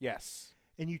 Yes.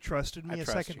 And you trusted me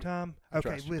second time? I okay,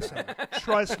 trust you. Listen.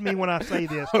 Trust me when I say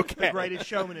this. Okay. The Greatest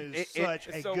Showman is such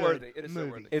a so good worthy. It is movie.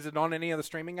 so worthy. Is it on any of the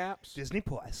streaming apps? Disney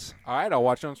Plus. All right, I'll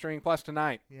watch it on Streaming Plus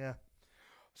tonight. Yeah.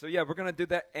 So yeah, we're gonna do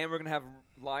that, and we're gonna have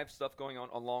live stuff going on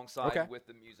alongside with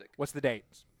the music. What's the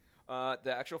dates?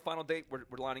 The actual final date we're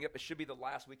lining up. It should be the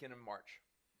last weekend in March.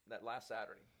 that last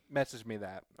Saturday. Message me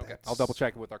that. Okay. I'll double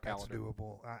check it with our That's calendar.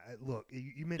 doable. Look,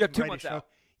 you mentioned 2 Greatest months out.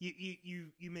 Show.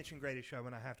 You mentioned Greatest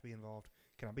Showman. I have to be involved.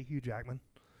 Can I be Hugh Jackman?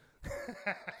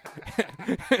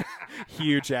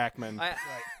 Hugh Jackman. I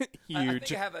Huge.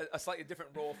 think I have a slightly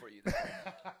different role for you.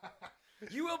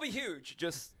 You will be huge,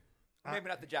 just maybe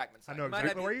not the Jackman side. I know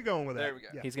exactly where you're going with that. There we go.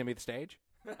 Yeah. He's gonna be the stage.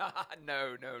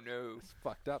 No. It's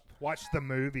fucked up. Watch the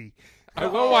movie. I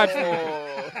will watch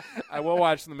I will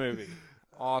watch the movie.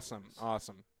 Awesome. All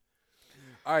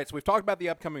right, so we've talked about the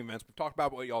upcoming events. We've talked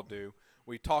about what y'all do.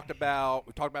 We talked about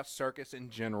circus in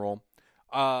general.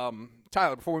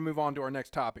 Tyler, before we move on to our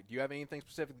next topic, do you have anything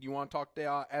specific you want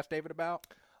to ask David about?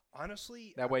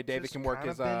 Honestly, That way David can work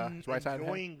his right side.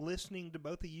 Enjoying listening to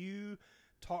both of you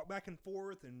talk back and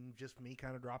forth, and just me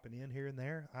kind of dropping in here and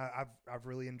there. I've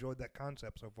really enjoyed that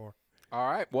concept so far.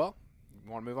 All right, well, you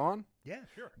want to move on? Yeah,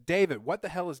 sure. David, what the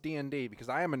hell is D&D? Because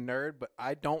I am a nerd, but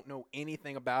I don't know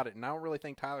anything about it, and I don't really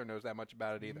think Tyler knows that much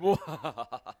about it either.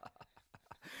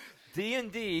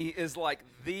 D&D is like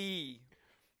the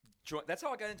joint. That's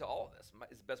how I got into all of this.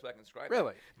 Is the best way I can describe it.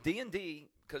 Really? D&D,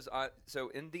 because so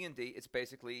in D&D, it's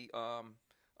basically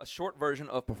a short version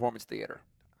of performance theater.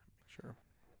 Sure.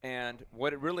 And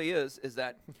what it really is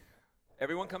that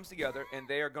everyone comes together and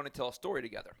they are going to tell a story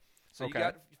together. So you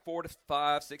got 4 to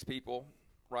 5, 6 people,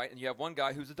 right? And you have one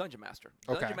guy who's a dungeon master.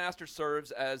 The dungeon master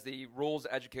serves as the rules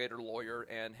educator, lawyer,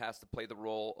 and has to play the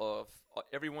role of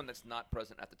everyone that's not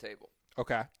present at the table.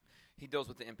 Okay. He deals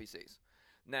with the NPCs.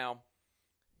 Now,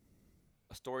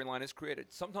 a storyline is created.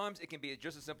 Sometimes it can be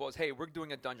just as simple as, hey, we're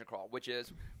doing a dungeon crawl, which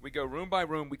is we go room by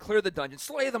room, we clear the dungeon,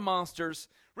 slay the monsters,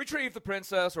 retrieve the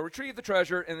princess or retrieve the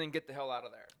treasure, and then get the hell out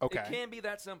of there. Okay. It can be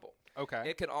that simple. Okay.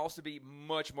 It can also be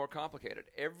much more complicated.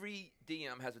 Every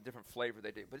DM has a different flavor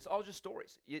they do, but it's all just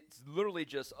stories. It's literally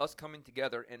just us coming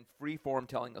together and free form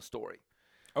telling a story.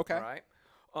 Okay. All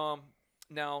right?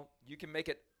 Now, you can make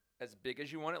it as big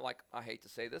as you want it. Like, I hate to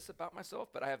say this about myself,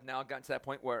 but I have now gotten to that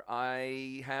point where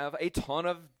I have a ton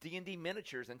of D&D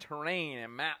miniatures and terrain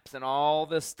and maps and all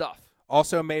this stuff.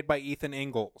 Also made by Ethan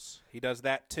Ingalls. He does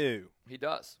that too. He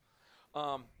does.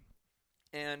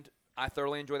 And I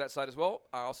thoroughly enjoy that side as well.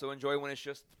 I also enjoy when it's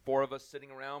just 4 of us sitting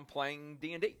around playing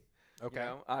D&D. Okay. You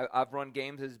know, I've run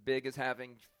games as big as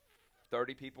having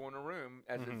 30 people in a room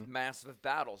as if massive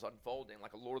battles unfolding,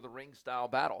 like a Lord of the Rings style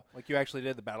battle. Like you actually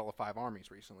did the Battle of 5 Armies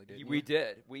recently, didn't you? We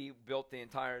did. We built the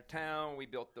entire town. We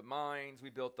built the mines. We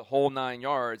built the whole 9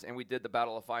 yards, and we did the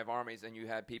Battle of 5 Armies, and you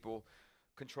had people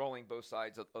controlling both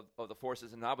sides of the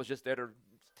forces, and I was just there to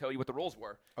tell you what the rules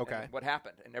were and what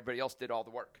happened, and everybody else did all the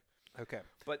work. Okay.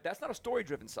 But that's not a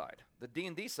story-driven side. The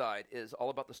D&D side is all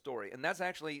about the story, and that's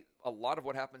actually a lot of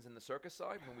what happens in the circus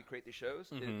side when we create these shows.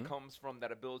 It comes from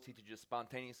that ability to just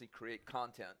spontaneously create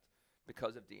content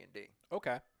because of D&D.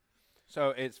 Okay.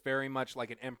 So it's very much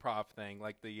like an improv thing,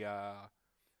 like the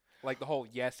whole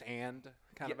yes and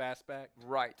kind of aspect.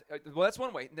 Right. Well, that's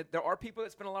one way. There are people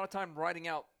that spend a lot of time writing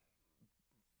out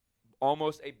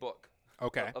almost a book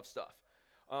of stuff.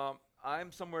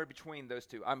 I'm somewhere between those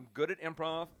two. I'm good at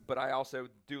improv, but I also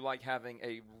do like having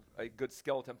a good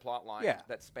skeleton plot line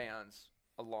that spans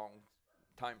a long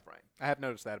time frame. I have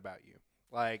noticed that about you.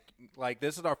 Like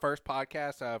this is our first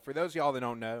podcast. For those of y'all that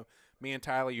don't know, me and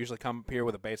Tyler usually come up here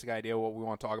with a basic idea of what we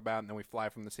want to talk about, and then we fly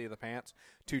from the seat of the pants.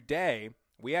 Today,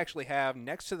 we actually have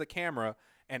next to the camera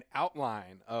an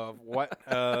outline of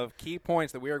of key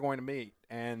points that we are going to meet,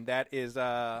 and that is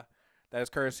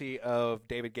courtesy of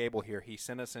David Gable here. He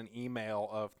sent us an email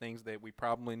of things that we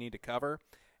probably need to cover,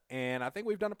 and I think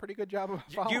we've done a pretty good job of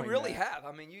following You really that. have.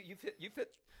 I mean,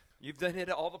 you've done it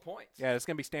all the points. Yeah, it's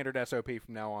going to be standard SOP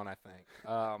from now on, I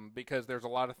think, because there's a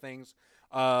lot of things.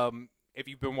 If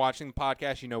you've been watching the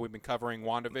podcast, you know we've been covering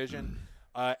WandaVision.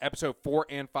 Episode 4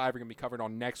 and 5 are going to be covered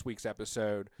on next week's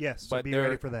episode. Yes, so be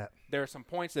ready for that. There are some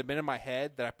points that have been in my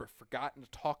head that I've forgotten to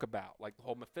talk about, like the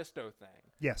whole Mephisto thing.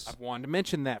 Yes. I've wanted to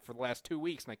mention that for the last 2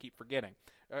 weeks, and I keep forgetting.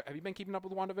 Have you been keeping up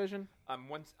with WandaVision?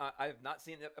 I have not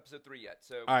seen episode 3 yet,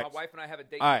 so my wife and I have a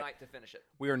date tonight to finish it.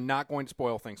 We are not going to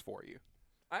spoil things for you.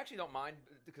 I actually don't mind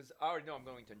because I already know I'm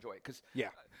going to enjoy it because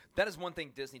that is one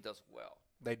thing Disney does well.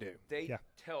 They do. They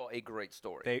tell a great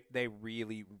story. They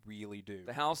really, really do.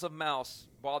 The House of Mouse,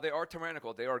 while they are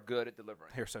tyrannical, they are good at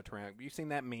delivering. They're so tyrannical. You seen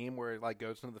that meme where it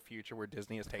goes into the future where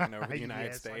Disney has taken over the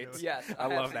United States? Yes, I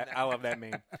love that. I love that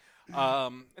meme.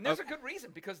 And there's a good reason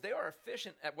because they are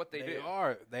efficient at what they do.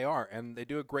 They are, and they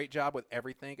do a great job with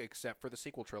everything except for the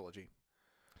sequel trilogy.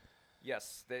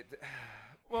 Yes.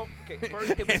 Well, okay.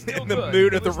 First, it was still and good. The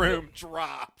mood of the room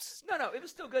drops. No, it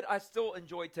was still good. I still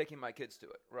enjoyed taking my kids to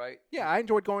it, right? Yeah, I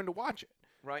enjoyed going to watch it.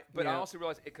 Right? But I also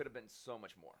realized it could have been so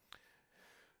much more.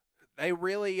 They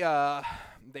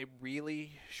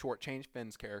really shortchanged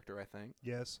Finn's character, I think.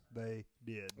 Yes, they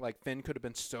did. Like, Finn could have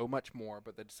been so much more,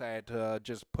 but they decided to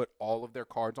just put all of their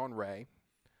cards on Rey.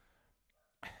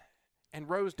 And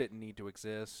Rose didn't need to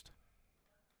exist.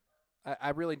 I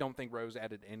really don't think Rose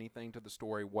added anything to the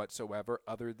story whatsoever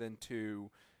other than to...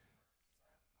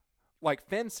 Like,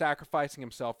 Finn sacrificing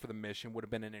himself for the mission would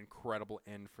have been an incredible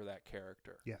end for that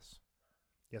character. Yes.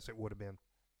 Yes, it would have been.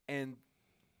 And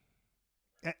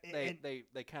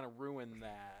they kind of ruined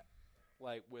that,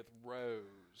 like, with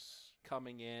Rose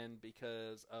coming in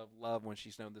because of love when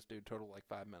she's known this dude total like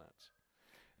 5 minutes.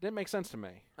 It didn't make sense to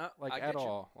me, at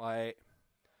all. Like,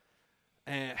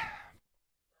 and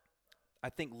I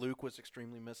think Luke was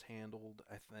extremely mishandled.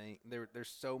 I think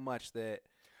there's so much that.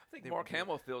 I think Mark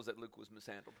Hamill feels that Luke was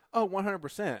mishandled. Oh,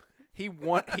 100%. He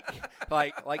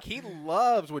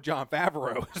loves what Jon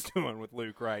Favreau is doing with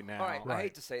Luke right now. All right, I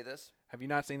hate to say this. Have you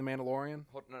not seen The Mandalorian?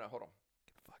 Hold on.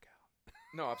 Get the fuck out.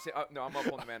 No, I'm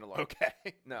up on The Mandalorian. Okay.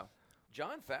 No.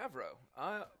 Jon Favreau,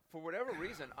 for whatever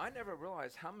reason, I never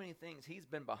realized how many things he's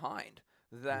been behind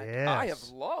that I have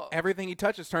loved. Everything he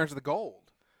touches turns to the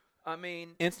gold. I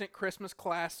mean, instant Christmas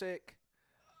classic.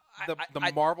 The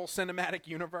Marvel Cinematic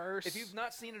Universe. If you've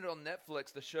not seen it on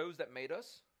Netflix, The Shows That Made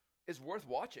Us is worth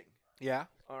watching. Yeah.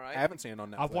 All right. I haven't seen it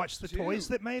on Netflix. I've watched The Toys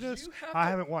That Made Us. I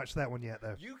haven't watched that one yet,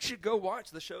 though. You should go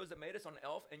watch The Shows That Made Us on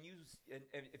Elf, and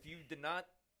if you did not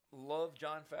love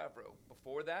Jon Favreau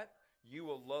before that, you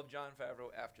will love Jon Favreau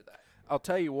after that. I'll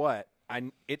tell you what.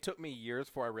 It took me years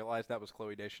before I realized that was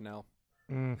Chloe Deschanel.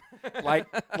 Mm.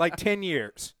 like 10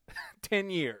 years. 10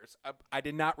 years. I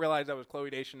did not realize that was Chloe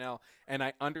Deschanel, and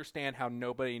I understand how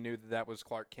nobody knew that was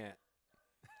Clark Kent.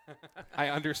 I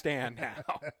understand now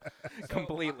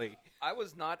completely. I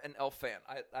was not an Elf fan.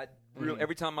 I really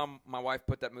every time my wife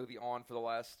put that movie on for the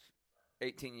last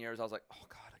 18 years, I was like, oh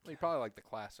God, You probably like the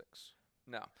classics.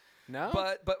 No.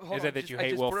 But hold is on, it that you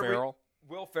hate Will Ferrell?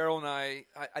 Will Ferrell and I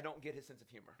don't get his sense of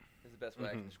humor. Is the best way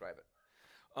I can describe it.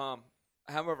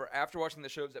 However, after watching The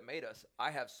Shows That Made Us,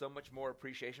 I have so much more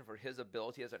appreciation for his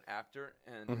ability as an actor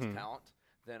and his talent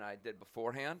than I did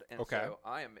beforehand. And so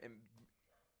I'm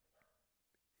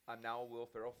now a Will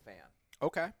Ferrell fan.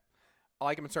 Okay. I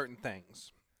like him in certain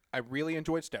things. I really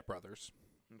enjoyed Step Brothers.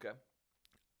 Okay.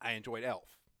 I enjoyed Elf.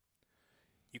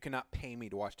 You cannot pay me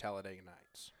to watch Talladega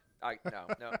Nights.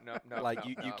 No. Like,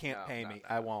 you can't pay me.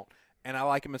 I won't. And I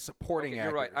like him as supporting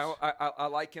actors. You're right. I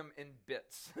like him in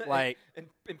bits. Like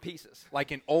in pieces.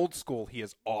 Like in Old School, he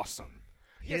is awesome.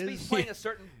 Yes, he's playing a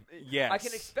certain... Yes. I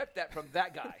can expect that from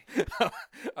that guy.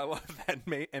 I love that.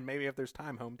 And maybe if there's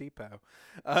time, Home Depot.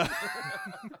 I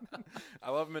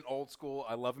love him in Old School.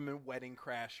 I love him in Wedding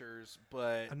Crashers.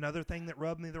 But another thing that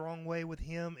rubbed me the wrong way with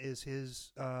him is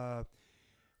his...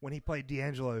 when he played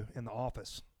D'Angelo in The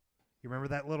Office. You remember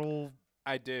that little...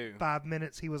 I do. 5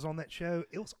 minutes he was on that show.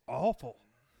 It was awful.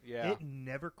 Yeah. It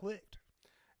never clicked.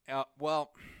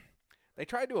 Well, they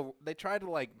tried to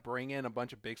like bring in a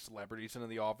bunch of big celebrities into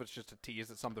The Office just to tease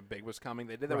that something big was coming.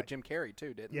 They did that with Jim Carrey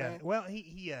too, didn't they? Yeah. Well,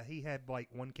 he had like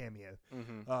one cameo.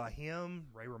 Him,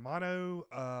 Ray Romano,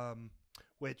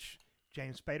 which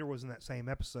James Spader was in that same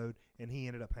episode, and he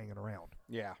ended up hanging around.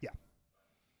 Yeah.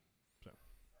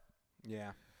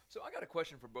 Yeah. So I got a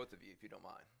question for both of you, if you don't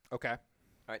mind. Okay.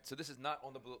 All right, so this is not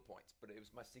on the bullet points, but it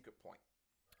was my secret point.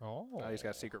 Oh, he's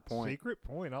got a secret point. Secret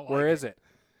point. I like Where is it?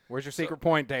 Where's your secret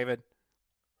point, David?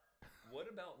 What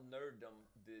about nerddom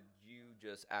did you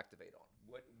just activate on?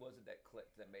 What was it that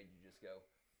clicked that made you just go,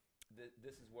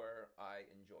 this is where I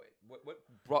enjoy it? What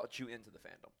brought you into the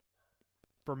fandom?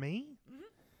 For me,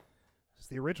 it's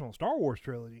the original Star Wars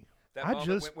trilogy. That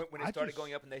moment when they started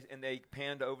going up and they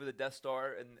panned over the Death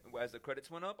Star and as the credits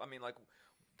went up, I mean, like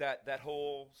that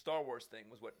whole Star Wars thing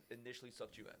was what initially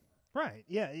sucked you in. Right.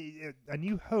 Yeah. A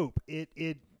New Hope.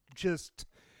 It just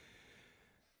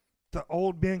the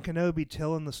old Ben Kenobi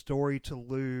telling the story to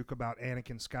Luke about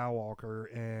Anakin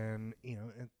Skywalker, and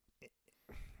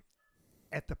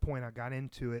at the point I got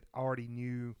into it, I already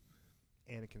knew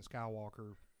Anakin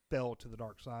Skywalker fell to the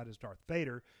dark side as Darth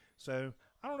Vader. So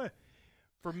I don't know.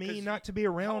 For me, not to be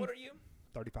around. How old are you?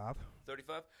 35.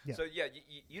 35? Yeah. So, yeah,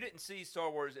 you didn't see Star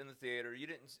Wars in the theater. You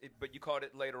didn't, but you caught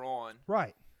it later on.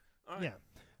 Right. All right. Yeah.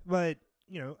 But,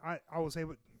 I was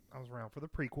around for the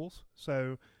prequels.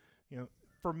 So,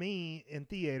 for me, in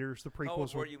theaters, the prequels How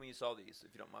old were you when you saw these,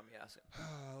 if you don't mind me asking?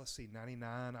 Let's see,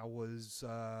 99. I was...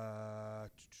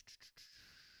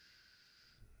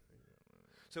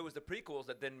 So it was the prequels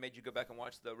that then made you go back and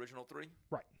watch the original 3?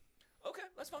 Right. Okay,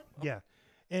 that's fine. Yeah.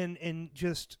 And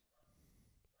just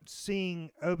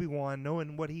seeing Obi-Wan,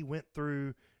 knowing what he went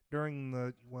through during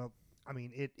it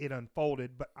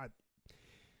unfolded, but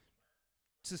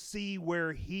to see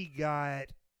where he got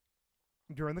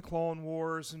during the Clone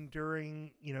Wars and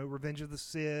during, Revenge of the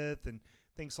Sith and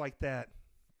things like that.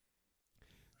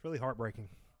 It's really heartbreaking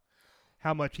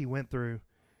how much he went through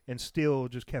and still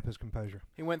just kept his composure.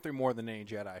 He went through more than any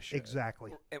Jedi should.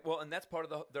 Exactly. And that's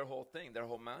part of their whole thing. Their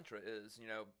whole mantra is,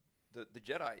 the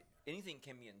Jedi, anything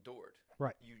can be endured.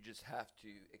 Right. You just have to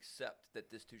accept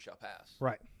that this too shall pass.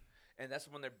 Right. And that's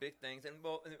one of their big things. And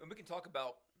we can talk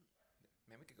about.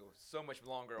 Man, we could go so much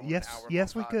longer on yes, an hour.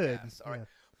 Yes, we could. All right.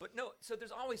 But no, so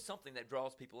there's always something that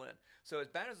draws people in. So as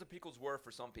bad as the prequels were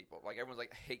for some people, like everyone's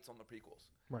like hates on the prequels.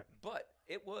 Right. But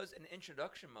it was an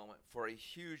introduction moment for a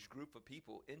huge group of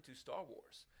people into Star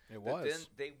Wars. It was. Then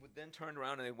they would then turn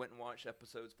around and they went and watched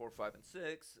episodes 4, 5, and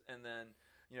 6, and then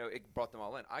it brought them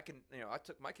all in. I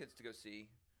took my kids to go see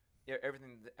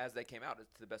everything as they came out to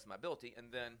the best of my ability, and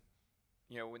then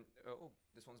when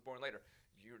this one's born later.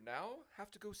 You now have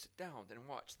to go sit down and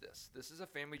watch this. This is a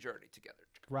family journey together.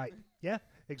 Right. Yeah,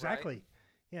 exactly. Right?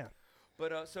 Yeah.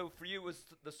 But so for you, it was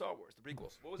the Star Wars, the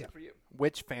prequels. What was it for you?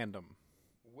 Which fandom?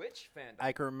 Which fandom?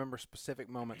 I can remember specific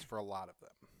moments for a lot of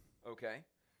them. Okay.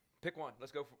 Pick one.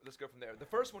 Let's go from there. The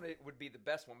first one would be the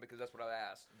best one because that's what I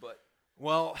asked. But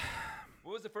well,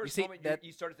 what was the first moment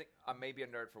you started to think, I may be a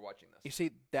nerd for watching this? You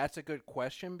see, that's a good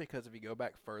question because if you go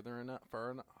back far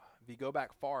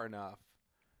enough,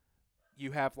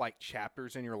 you have like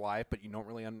chapters in your life, but you don't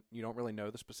really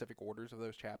know the specific orders of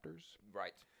those chapters.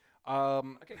 Right. I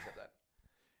can accept that.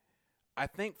 I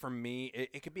think for me,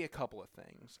 it could be a couple of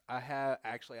things. I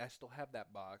still have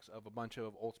that box of a bunch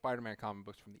of old Spider-Man comic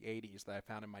books from the 80s that I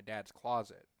found in my dad's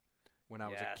closet when I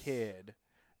was a kid.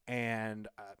 And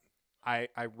I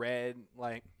read,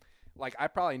 like I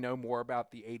probably know more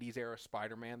about the 80s era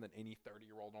Spider-Man than any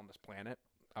 30-year-old on this planet.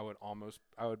 I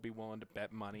would be willing to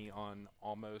bet money on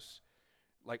almost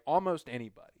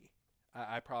anybody.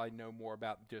 I probably know more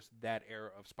about just that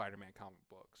era of Spider-Man comic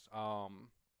books.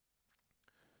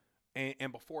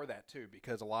 And before that, too,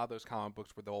 because a lot of those comic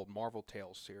books were the old Marvel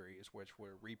Tales series, which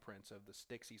were reprints of the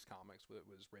Stixies comics that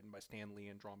was written by Stan Lee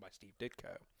and drawn by Steve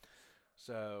Ditko.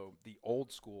 So the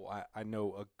old school, I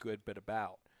know a good bit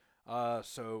about.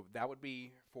 So that would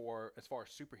be for as far as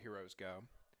superheroes go.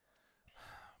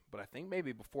 But I think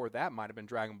maybe before that might have been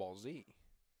Dragon Ball Z.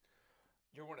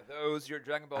 You're one of those. You're a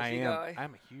Dragon Ball Z guy?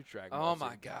 I'm a huge Dragon Ball Z guy. Oh,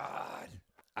 my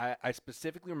God. I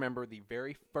specifically remember the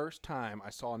very first time I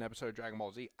saw an episode of Dragon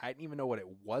Ball Z. I didn't even know what it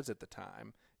was at the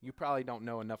time. You probably don't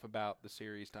know enough about the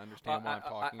series to understand what I'm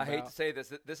talking about. I hate to say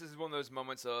this. This is one of those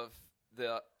moments of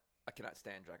I cannot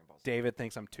stand Dragon Ball Z. David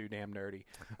thinks I'm too damn nerdy.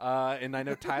 And I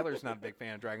know Tyler's not a big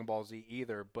fan of Dragon Ball Z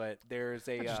either, but there's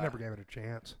a... I just never gave it a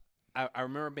chance. I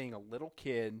remember being a little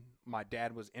kid. My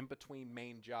dad was in between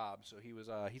main jobs, so he was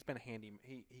he's been a handy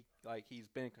he's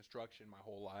been in construction my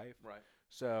whole life. Right.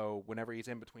 So whenever he's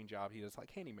in between jobs, he does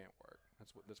like handyman work.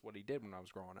 That's what he did when I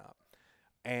was growing up.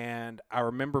 And I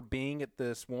remember being at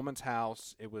this woman's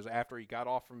house. It was after he got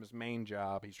off from his main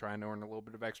job. He's trying to earn a little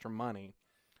bit of extra money.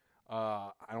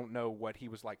 I don't know what he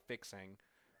was like fixing.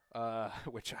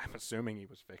 Which I'm assuming he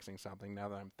was fixing something. Now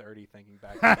that I'm 30, thinking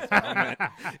back to this moment,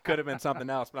 could have been something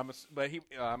else. But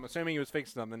I'm assuming he was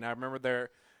fixing something. I remember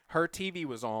her TV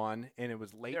was on, and it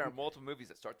was late. There are multiple movies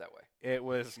that start that way. It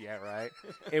was right.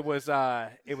 It was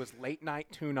late night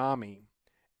Toonami,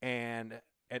 and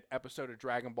an episode of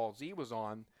Dragon Ball Z was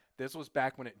on. This was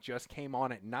back when it just came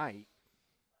on at night.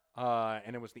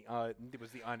 And it was the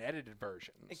unedited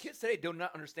version. And kids today do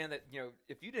not understand that,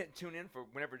 if you didn't tune in for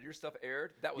whenever your stuff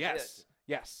aired, that was it.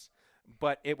 Yes.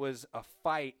 But it was a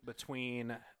fight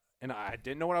between, and I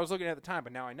didn't know what I was looking at the time,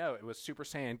 but now I know. It was Super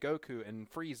Saiyan Goku and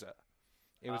Frieza.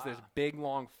 It was this big,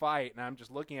 long fight, and I'm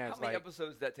just looking at it. How many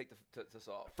episodes did that take to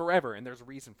solve? Forever, and there's a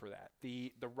reason for that.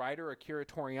 The writer Akira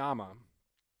Toriyama,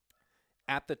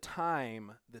 at the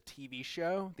time, the TV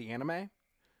show, the anime,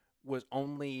 was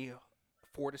only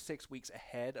 4 to 6 weeks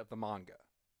ahead of the manga.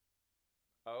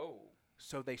 Oh.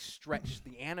 So they stretched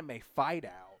the anime fight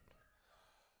out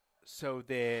so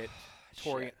that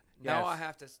Now I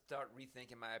have to start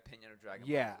rethinking my opinion of Dragon Ball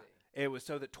Z. Yeah. It was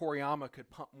so that Toriyama could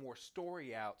pump more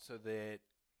story out so that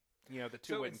the two wouldn't catch up.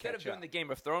 So instead of doing the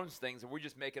Game of Thrones things, we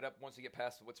just make it up once we get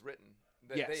past what's written.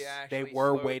 They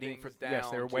were waiting for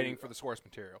the source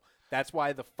material. That's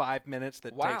why the 5 minutes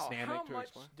that takes Namek to explain. How much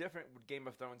different would Game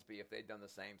of Thrones be if they'd done the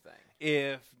same thing?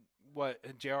 If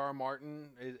J.R.R.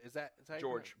 Martin is that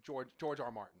George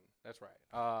R. Martin? That's right.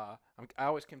 I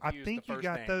always confuse the first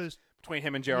names those between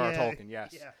him and J.R.R. Tolkien.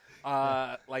 Yes.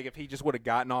 Yeah. Like if he just would have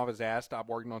gotten off his ass, stopped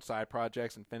working on side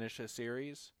projects, and finished his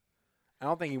series. I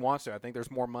don't think he wants to. I think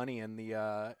there's more money in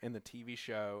the TV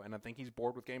show, and I think he's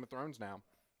bored with Game of Thrones now.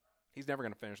 He's never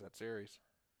going to finish that series.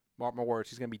 Mark my words,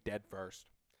 he's going to be dead first.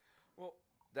 Well,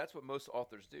 that's what most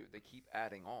authors do. They keep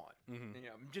adding on. Mm-hmm. You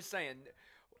know, I'm just saying,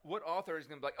 what author is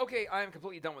going to be like, okay, I am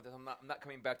completely done with this. I'm not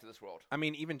coming back to this world. I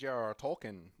mean, even J.R.R.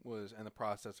 Tolkien was in the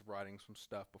process of writing some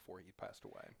stuff before he passed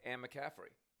away. And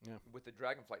McCaffrey, with the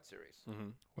Dragonflight series. Mm-hmm.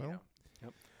 Well,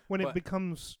 yep. when it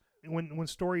becomes when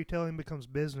storytelling becomes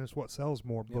business, what sells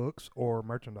more, books or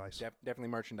merchandise? Definitely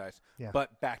merchandise. Yeah.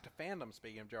 But back to fandom.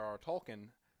 Speaking of J.R.R. Tolkien,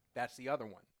 that's the other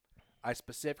one. I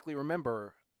specifically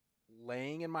remember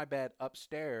laying in my bed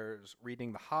upstairs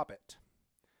reading The Hobbit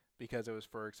because it was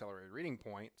for accelerated reading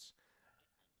points.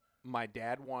 My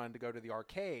dad wanted to go to the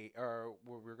arcade, or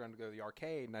we were going to go to the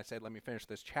arcade, and I said, let me finish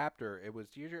this chapter. It was,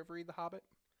 did you ever read The Hobbit?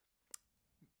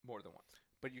 More than once.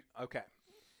 But okay.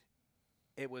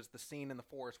 It was the scene in the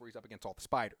forest where he's up against all the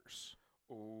spiders.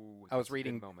 Ooh, I was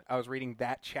reading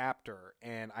that chapter,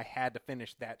 and I had to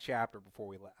finish that chapter before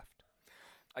we left.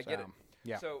 I get it.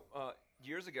 Yeah. So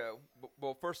years ago,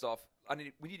 well, first off,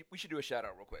 we should do a shout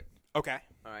out real quick. Okay.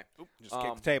 All right. Just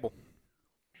kick the table.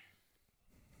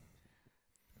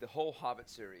 The whole Hobbit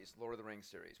series, Lord of the Rings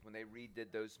series, when they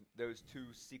redid those two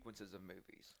sequences of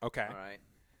movies. Okay. All right.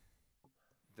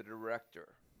 The director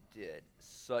did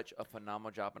such a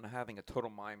phenomenal job, and I'm having a total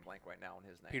mind blank right now on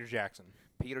his name. Peter Jackson.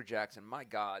 Peter Jackson. My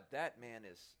God, that man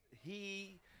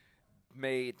he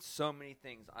made so many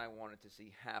things I wanted to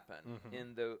see happen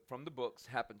from the books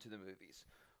happen to the movies.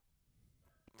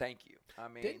 Thank you. I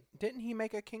mean, didn't he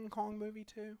make a King Kong movie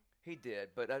too? He did,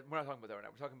 but we're not talking about that right now.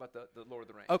 We're talking about the Lord of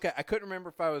the Rings. Okay, I couldn't remember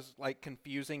if I was like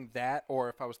confusing that or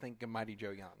if I was thinking Mighty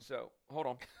Joe Young. So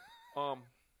hold on.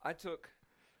 I took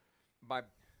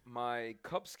my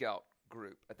Cub Scout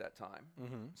group at that time.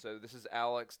 Mm-hmm. So this is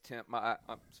Alex, Tim.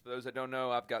 For those that don't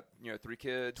know, I've got 3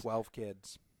 kids. 12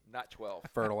 kids. Not 12.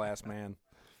 Fertile ass man.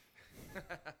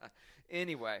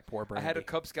 Anyway, poor Brandy. I had a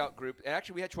Cub Scout group.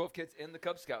 Actually, we had 12 kids in the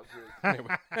Cub Scout group,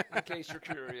 in case you're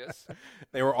curious.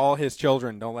 They were all his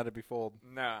children. Don't let it be fooled.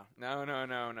 No.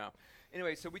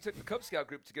 Anyway, so we took the Cub Scout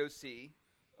group to go see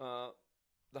The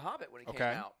Hobbit when it came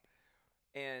out.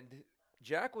 And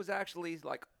Jack was actually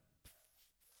like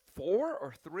 4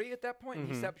 or 3 at that point, and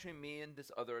he sat between me and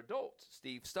this other adult,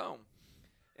 Steve Stone.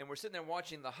 And we're sitting there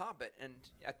watching The Hobbit, and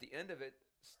at the end of it,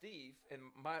 Steve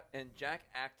and Jack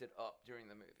acted up during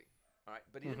the movie. All right,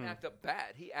 but he didn't act up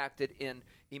bad. He acted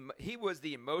he was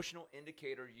the emotional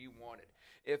indicator you wanted.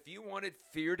 If you wanted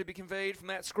fear to be conveyed from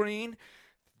that screen,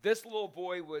 this little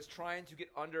boy was trying to get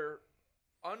under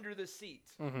the seat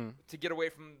to get away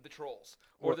from the trolls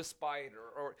or the spider.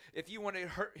 Or if you wanted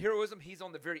heroism, he's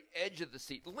on the very edge of the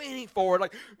seat, leaning forward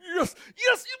like, yes,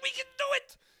 we can do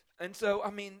it. And so,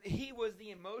 I mean, he was the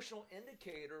emotional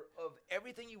indicator of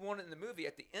everything you wanted in the movie.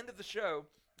 At the end of the show,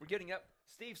 we're getting up.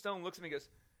 Steve Stone looks at me and goes,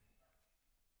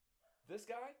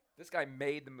 this guy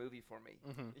made the movie for me.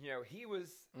 He was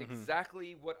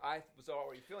exactly what I was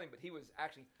already feeling, but he was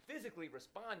actually physically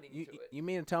responding to it. You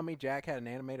mean to tell me Jack had an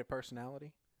animated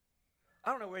personality? I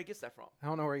don't know where he gets that from. I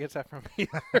don't know where he gets that from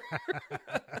either.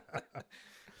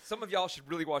 Some of y'all should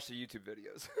really watch the YouTube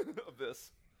videos of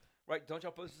this. Right? Don't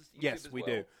y'all post this to YouTube Yes, as we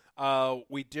well? do.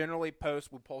 We generally post.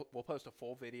 We'll post a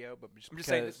full video, but I'm just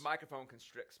saying this microphone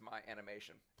constricts my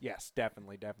animation. Yes,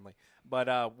 definitely.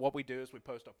 But what we do is we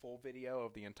post a full video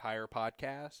of the entire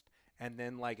podcast, and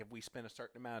then like if we spend a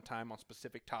certain amount of time on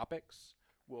specific topics,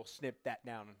 we'll snip that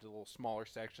down into little smaller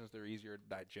sections that are easier to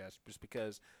digest. Just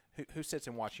because who sits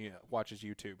and watches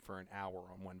YouTube for an hour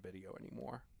on one video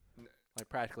anymore? Like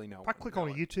practically no one. If I click on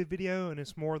a YouTube video and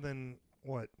it's more than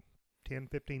 10,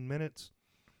 15 minutes,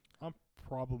 I'm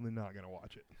probably not going to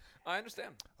watch it. I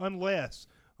understand.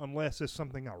 Unless it's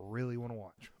something I really want to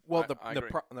watch. Well,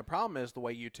 the problem is the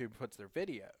way YouTube puts their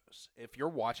videos. If you're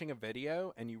watching a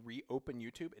video and you reopen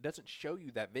YouTube, it doesn't show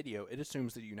you that video. It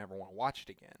assumes that you never want to watch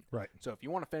it again. Right. So if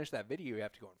you want to finish that video, you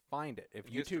have to go and find it. If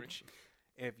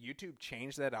YouTube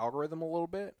changed that algorithm a little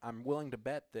bit, I'm willing to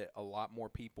bet that a lot more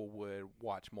people would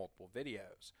watch multiple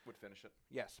videos. Would finish it.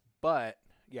 Yes, but...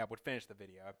 Yeah, would finish the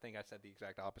video. I think I said the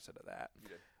exact opposite of that. You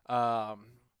did.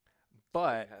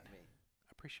 But you had me.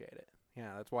 I appreciate it.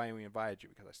 Yeah, that's why we invited you,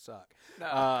 because I suck. No.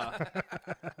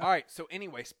 All right. So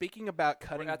anyway, speaking about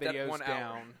cutting videos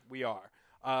down, we are.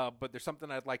 But there's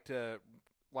something I'd like to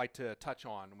touch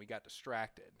on, and we got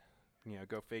distracted.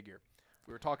 Go figure.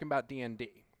 We were talking about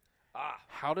D&D.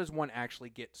 How does one actually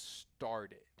get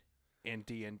started in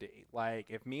D&D? Like,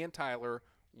 if me and Tyler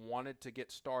wanted to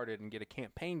get started and get a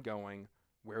campaign going,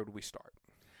 where would we start?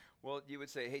 Well, you would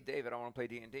say, hey, David, I want to play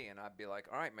D&D. And I'd be like,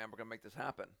 all right, man, we're going to make this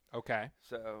happen. Okay.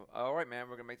 So, all right, man,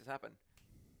 we're going to make this happen.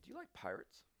 Do you like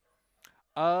pirates?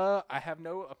 I have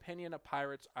no opinion of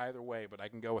pirates either way, but I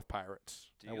can go with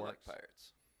pirates. Do you like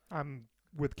pirates? I'm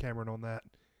with Cameron on that.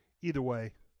 Either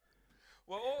way.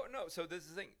 Well, no. So this is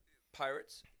the thing: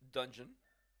 Pirates Dungeon.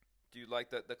 Do you like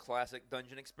the classic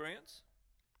dungeon experience?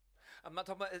 I'm not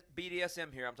talking about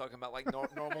BDSM here. I'm talking about like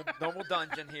normal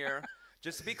dungeon here.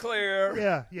 Just to be clear.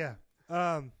 Yeah.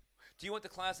 Do you want the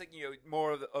classic,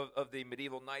 more of the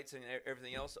medieval knights and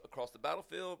everything else across the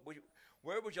battlefield?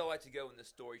 Where would y'all like to go in this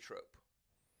story trope?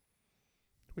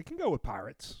 We can go with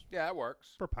pirates. Yeah, that works.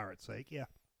 For pirates' sake, yeah.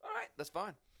 All right, that's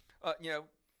fine.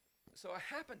 So I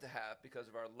happen to have, because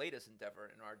of our latest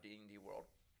endeavor in our D&D world,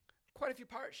 quite a few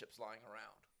pirate ships lying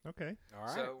around. Okay. All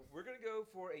right. So we're going to go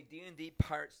for a D&D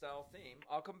pirate-style theme.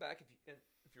 I'll come back if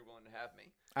you're willing to have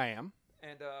me. I am.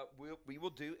 And we will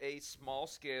do a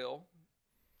small-scale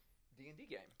D&D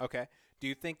game. Okay. Do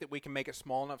you think that we can make it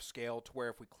small enough scale to where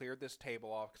if we cleared this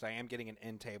table off, because I am getting an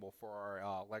end table for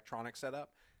our electronic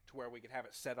setup, to where we could have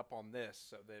it set up on this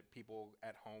so that people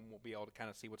at home will be able to kind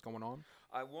of see what's going on?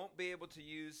 I won't be able to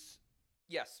use...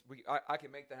 Yes, I can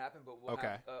make that happen, but we'll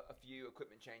have a few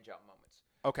equipment change-out moments.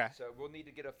 Okay. So we'll need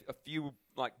to get a few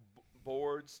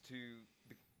boards to...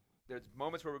 There's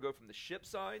moments where we go from the ship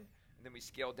side, and then we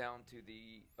scale down to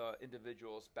the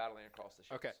individuals battling across the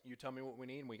ships. Okay. You tell me what we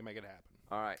need, and we can make it happen.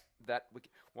 All right.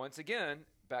 Once again,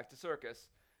 back to circus.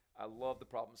 I love the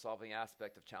problem-solving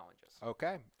aspect of challenges.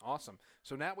 Okay. Awesome.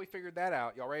 So now we figured that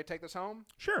out. Y'all ready to take this home?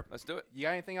 Sure. Let's do it. You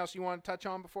got anything else you want to touch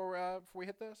on before we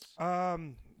hit this?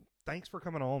 Thanks for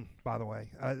coming on, by the way.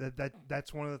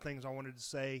 That's one of the things I wanted to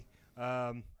say.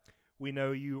 We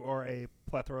know you are a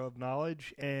plethora of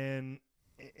knowledge, and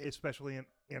especially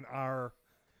in our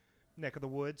neck of the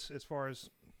woods as far as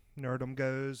nerdom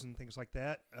goes and things like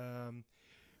that.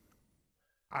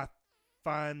 I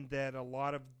find that a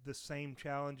lot of the same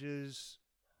challenges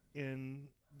in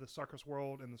the circus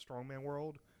world and the strongman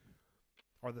world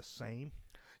are the same.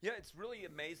 Yeah, it's really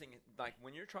amazing. Like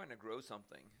when you're trying to grow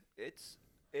something, it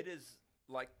is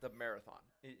like the marathon.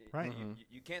 Right.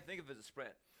 You can't think of it as a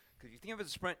sprint. Because if you think of it as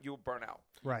a sprint, you'll burn out.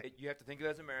 Right. You have to think of it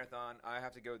as a marathon. I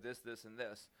have to go this, and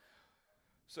this.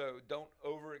 So don't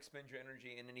overexpend your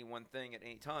energy in any one thing at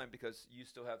any time because you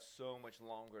still have so much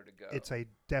longer to go. It's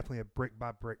definitely a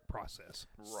brick-by-brick process.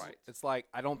 Right. It's like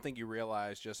I don't think you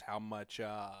realize just how much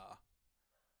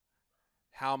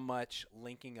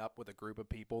linking up with a group of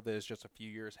people that is just a few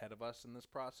years ahead of us in this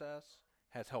process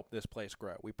has helped this place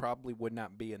grow. We probably would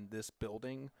not be in this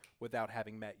building without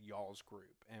having met y'all's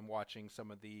group and watching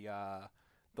some of the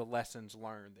lessons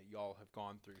learned that y'all have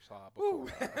gone through before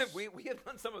us. we have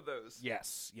done some of those.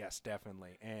 Yes,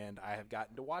 definitely. And I have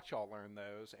gotten to watch y'all learn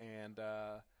those. And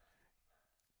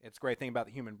it's a great thing about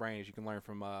the human brain is you can learn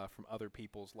from other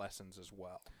people's lessons as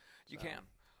well. You can.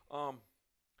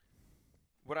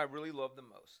 What I really love the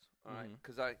most, all right,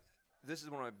 because this is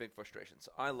one of my big frustrations.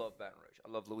 I love Baton Rouge.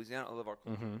 I love Louisiana. I love our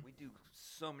culture. Mm-hmm. We do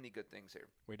so many good things here.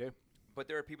 We do. But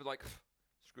there are people like,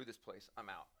 screw this place. I'm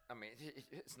out. I mean,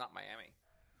 it's not Miami.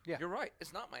 Yeah. You're right.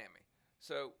 It's not Miami.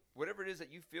 So whatever it is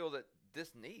that you feel that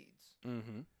this needs,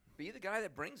 be the guy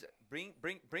that brings it.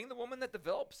 Bring the woman that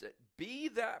develops it. Be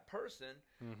that person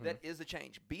that is the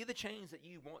change. Be the change that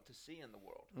you want to see in the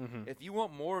world. If you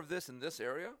want more of this in this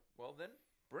area, well, then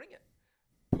bring it.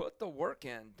 Put the work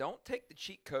in. Don't take the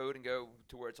cheat code and go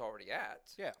to where it's already at.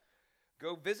 Yeah.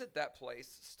 Go visit that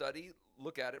place, study,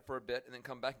 look at it for a bit, and then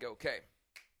come back and go, okay,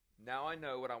 now I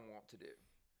know what I want to do.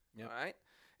 Yep. All right?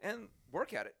 And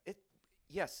work at it.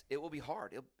 Yes, it will be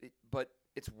hard, but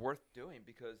it's worth doing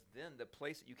because then the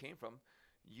place that you came from,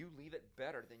 you leave it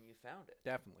better than you found it.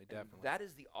 Definitely. And that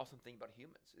is the awesome thing about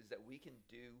humans is that we can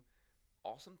do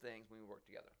awesome things when we work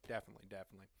together. Definitely.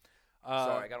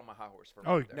 Sorry, I got on my high horse for a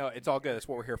Oh, minute there. No, it's all good. That's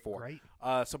what we're here for. Great.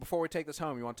 So before we take this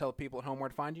home, you want to tell the people at home where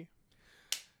to find you?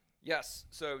 Yes.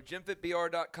 So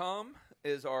gymfitbr.com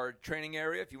is our training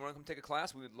area. If you want to come take a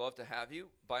class, we would love to have you.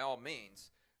 By all means,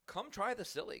 come try the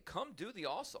silly. Come do the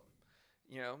awesome.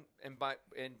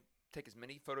 And take as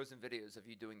many photos and videos of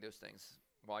you doing those things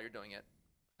while you're doing it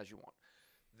as you want.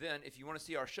 Then, if you want to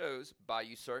see our shows,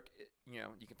 Bayou Cirque,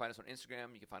 you can find us on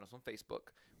Instagram. You can find us on Facebook.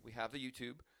 We have the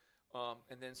YouTube.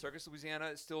 And then Circus Louisiana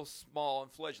is still small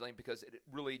and fledgling because it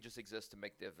really just exists to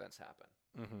make the events happen.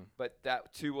 But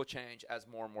that, too, will change as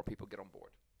more and more people get on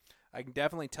board. I can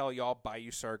definitely tell y'all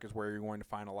Bayou Cirque is where you're going to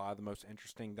find a lot of the most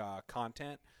interesting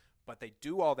content. But they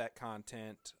do all that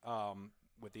content,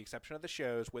 with the exception of the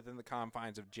shows, within the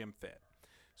confines of Gym Fit.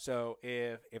 So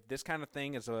if this kind of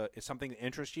thing is something that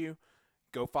interests you,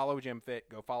 go follow Gym Fit,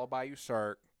 go follow Bayou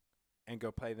Cirque, and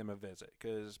go pay them a visit.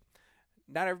 Because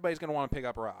not everybody's going to want to pick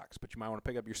up rocks, but you might want to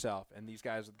pick up yourself. And these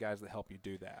guys are the guys that help you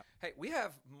do that. Hey, we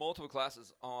have multiple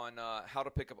classes on how to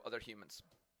pick up other humans.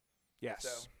 Yes.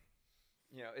 So,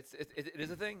 it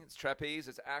is a thing. It's trapeze.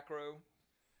 It's acro.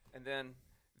 And then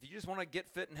if you just want to get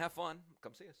fit and have fun,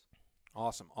 come see us.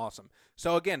 Awesome.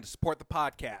 So, again, to support the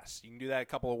podcast, you can do that a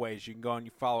couple of ways. You can go and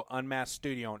you follow Unmasked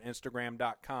Studio on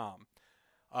Instagram.com.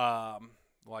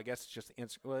 Well, I guess it's just it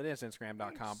is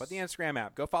Instagram.com, but the Instagram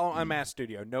app. Go follow Unmasked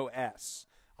Studio, no S.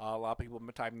 A lot of people have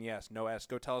been typing the S, no S.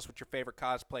 Go tell us what your favorite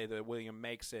cosplay that William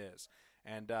makes is.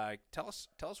 And tell us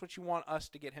what you want us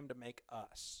to get him to make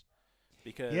us.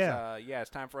 Because, it's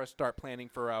time for us to start planning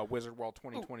for Wizard World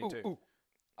 2022. Ooh.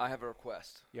 I have a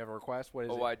request. You have a request? What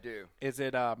is it? Oh, I do. Is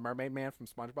it Mermaid Man from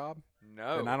SpongeBob?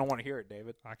 No. And I don't want to hear it,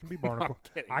 David. I can be Barnacle.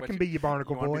 kidding. I can be your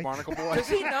Barnacle You want to boy. be Barnacle Boy? Does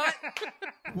he not?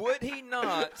 Would he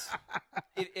not?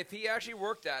 If he actually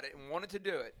worked at it and wanted to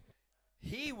do it,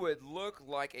 he would look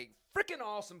like a freaking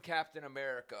awesome Captain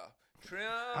America. Trimmed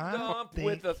up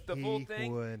with the full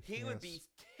thing. He would be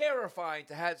terrifying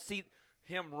to see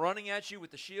him running at you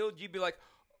with the shield. You'd be like,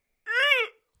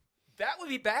 that would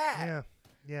be bad.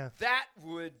 Yeah. That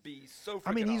would be so freaking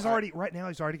I mean, he's hard.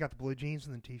 already got the blue jeans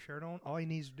and the T-shirt on. All he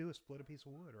needs to do is split a piece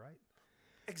of wood, right?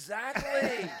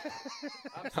 Exactly.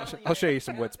 I'll show you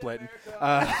some wood splitting.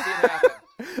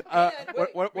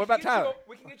 What about Tyler?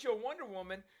 We can get you a Wonder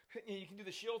Woman. You can do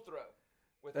the shield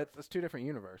throw. That's two different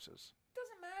universes.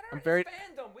 Doesn't matter. I'm very- It's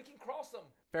fandom. We can cross them.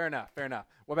 Fair enough.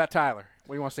 What about Tyler?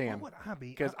 What do you want to see him? What would I be?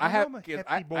 Because I'm a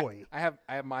hefty boy. I have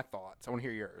my thoughts. I want to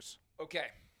hear yours. Okay.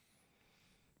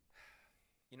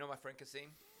 You know my friend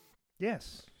Kasim?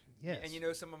 Yes. And you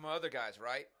know some of my other guys,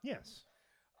 right? Yes.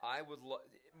 I would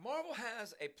Marvel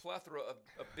has a plethora of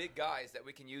big guys that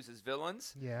we can use as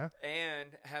villains. Yeah. And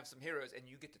have some heroes, and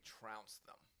you get to trounce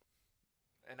them.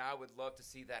 And I would love to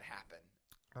see that happen.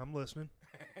 I'm listening.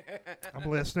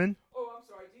 Oh, I'm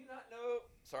sorry.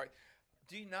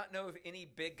 Do you not know of any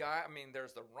big guy? I mean,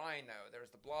 there's the Rhino,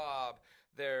 there's the Blob,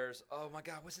 there's, oh my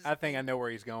God, what's his name? I think I know where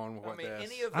he's going with this.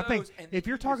 Any of those. I think if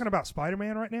you're talking about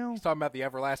Spider-Man right now, He's talking about the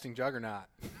everlasting Juggernaut.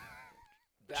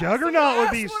 Juggernaut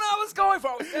would be. That's what I was going for.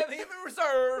 I was saving him in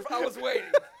reserve. I was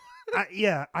waiting.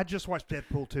 I just watched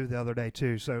Deadpool 2 the other day,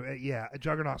 too. So,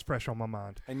 Juggernaut's fresh on my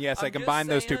mind. And yes, I I'm just combined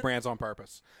those two saying- brands on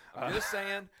purpose. I'm just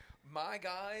saying, my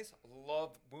guys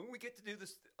love when we get to do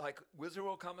this, like Wizard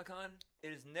World Comic Con. It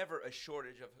is never a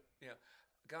shortage of,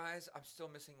 guys. I'm still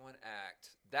missing one act.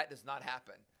 That does not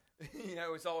happen.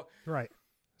 It's all Right.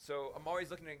 So I'm always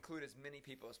looking to include as many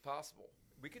people as possible.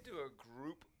 We could do a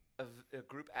group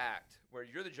act where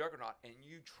you're the Juggernaut and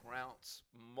you trounce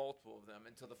multiple of them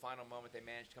until the final moment they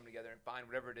manage to come together and find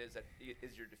whatever it is that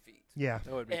is your defeat. Yeah.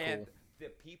 That would be And cool. the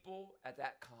people at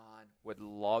that con would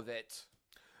love it.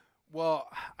 Well,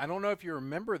 I don't know if you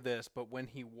remember this, but when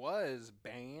he was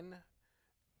Bane,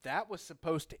 that was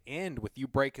supposed to end with you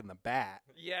breaking the bat.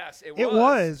 Yes, it was. It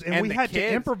was, and we the had to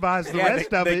kids- improvise the yeah,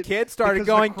 rest of it. The kids started because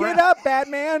the going, crowd- "Get up,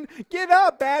 Batman! Get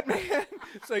up, Batman!"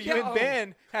 So you Yeah. and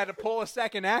Ben had to pull a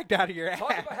second act out of your ass.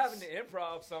 Talk about having to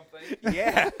improv something.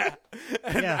 Yeah.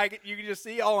 And Yeah. you can just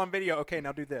see all on video. Okay,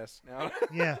 now do this. Now.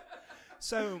 Yeah.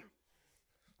 So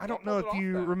I don't Don't know pull if it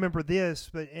you off, though. remember this,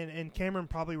 but and Cameron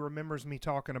probably remembers me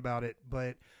talking about it,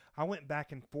 but I went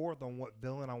back and forth on what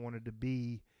villain I wanted to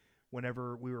be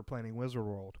whenever we were planning Wizard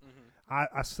World. Mm-hmm.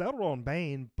 I settled on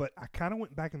Bane, but I kind of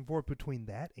went back and forth between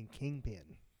that and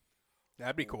Kingpin.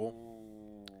 That'd be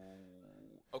cool.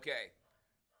 Ooh. Okay.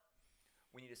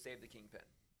 We need to save the Kingpin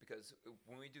because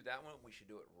when we do that one, we should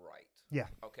do it right. Yeah.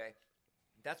 Okay.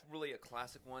 That's really a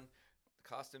classic one. The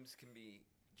costumes can be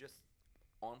just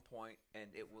on point, and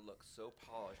it will look so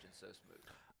polished and so smooth.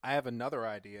 I have another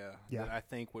idea Yeah. that I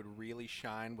think would really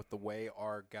shine with the way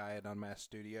our guy at Unmasked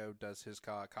Studio does his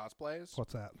cosplays.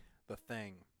 What's that? The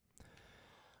Thing.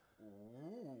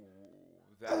 Ooh.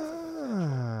 That's a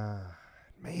potential.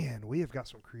 Man, we have got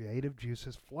some creative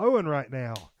juices flowing right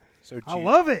now. So I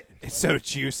love it. It's so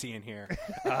juicy in here.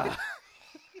 All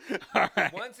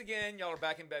right. Once again, y'all are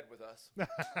back in bed with us.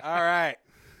 All right.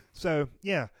 So,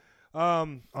 yeah.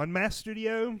 Unmasked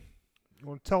Studio, you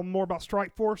want to tell them more about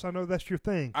Strike Force? I know that's your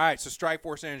thing. All right, so Strike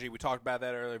Force Energy, we talked about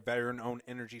that earlier, veteran-owned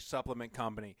energy supplement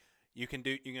company. You can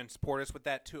support us with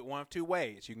that one of two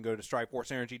ways. You can go to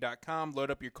strikeforceenergy.com,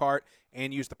 load up your cart,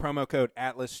 and use the promo code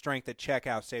AtlasStrength at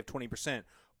checkout, save 20%.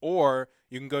 Or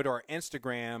you can go to our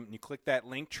Instagram, and you click that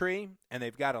link tree, and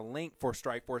they've got a link for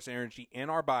Strike Force Energy in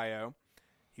our bio.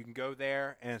 You can go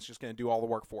there, and it's just going to do all the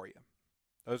work for you.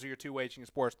 Those are your two ways you can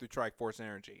support us through Strike Force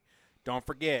Energy. Don't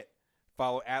forget,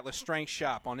 follow Atlas Strength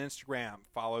Shop on Instagram.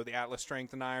 Follow the Atlas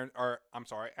Nerds and Iron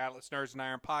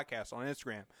podcast on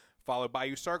Instagram. Follow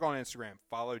Bayou Circle on Instagram.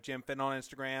 Follow Jim Finn on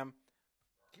Instagram.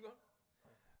 Keep on.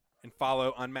 And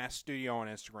follow Unmasked Studio on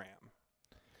Instagram.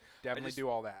 Definitely do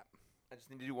all that. I just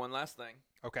need to do one last thing.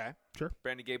 Okay. Sure.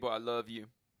 Brandy Gable, I love you.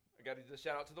 I got to do a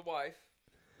shout out to the wife.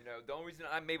 You know, the only reason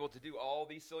I'm able to do all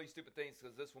these silly, stupid things is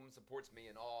because this woman supports me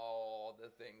in all the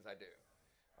things I do.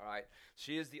 All right?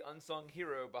 She is the unsung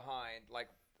hero behind, like,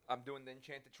 I'm doing the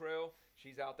Enchanted Trail.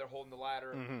 She's out there holding the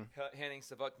ladder, handing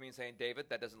stuff up to me and saying, David,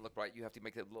 that doesn't look right. You have to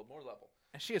make it a little more level.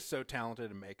 And she is so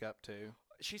talented in makeup, too.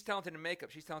 She's talented in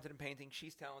makeup. She's talented in painting.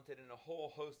 She's talented in a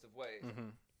whole host of ways.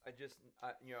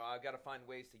 I've got to find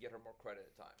ways to get her more credit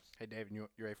at times. Hey, David, you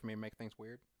ready for me to make things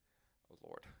weird? Oh,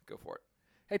 Lord. Go for it.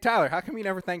 Hey, Tyler, how come you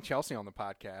never thank Chelsea on the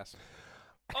podcast?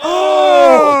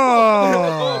 Oh!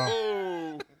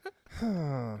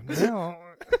 No.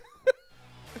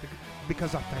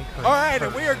 Because I thank her. All right,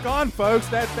 and we are gone, folks.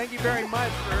 Thank you very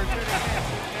much for tuning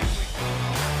in.